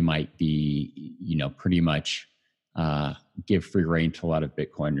 They might be, pretty much give free reign to a lot of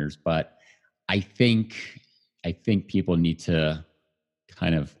Bitcoiners. But I think people need to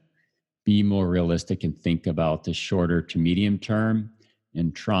kind of be more realistic and think about the shorter to medium term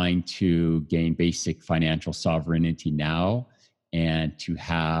and trying to gain basic financial sovereignty now, and to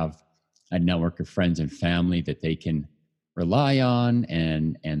have a network of friends and family that they can rely on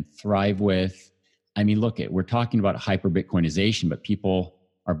and thrive with. I mean, we're talking about hyper Bitcoinization, but people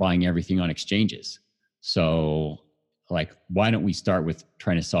are buying everything on exchanges. So, like, why don't we start with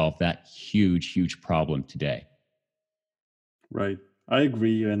trying to solve that huge problem today? Right. I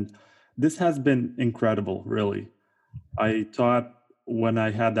agree. And this has been incredible, really. I thought when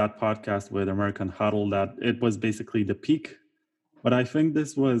I had that podcast with American Huddle that it was basically the peak, but I think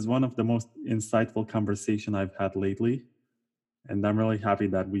this was one of the most insightful conversation I've had lately. And I'm really happy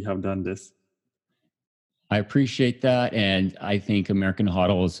that we have done this. I appreciate that. And I think American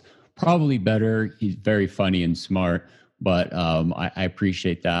Huddle is probably better. He's very funny and smart, but I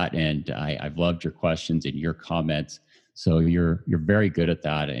appreciate that. And I've loved your questions and your comments. So you're very good at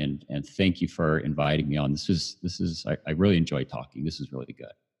that. And thank you for inviting me on. I really enjoyed talking. This is really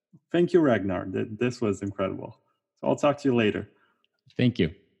good. Thank you, Ragnar. This was incredible. So I'll talk to you later. Thank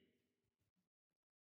you.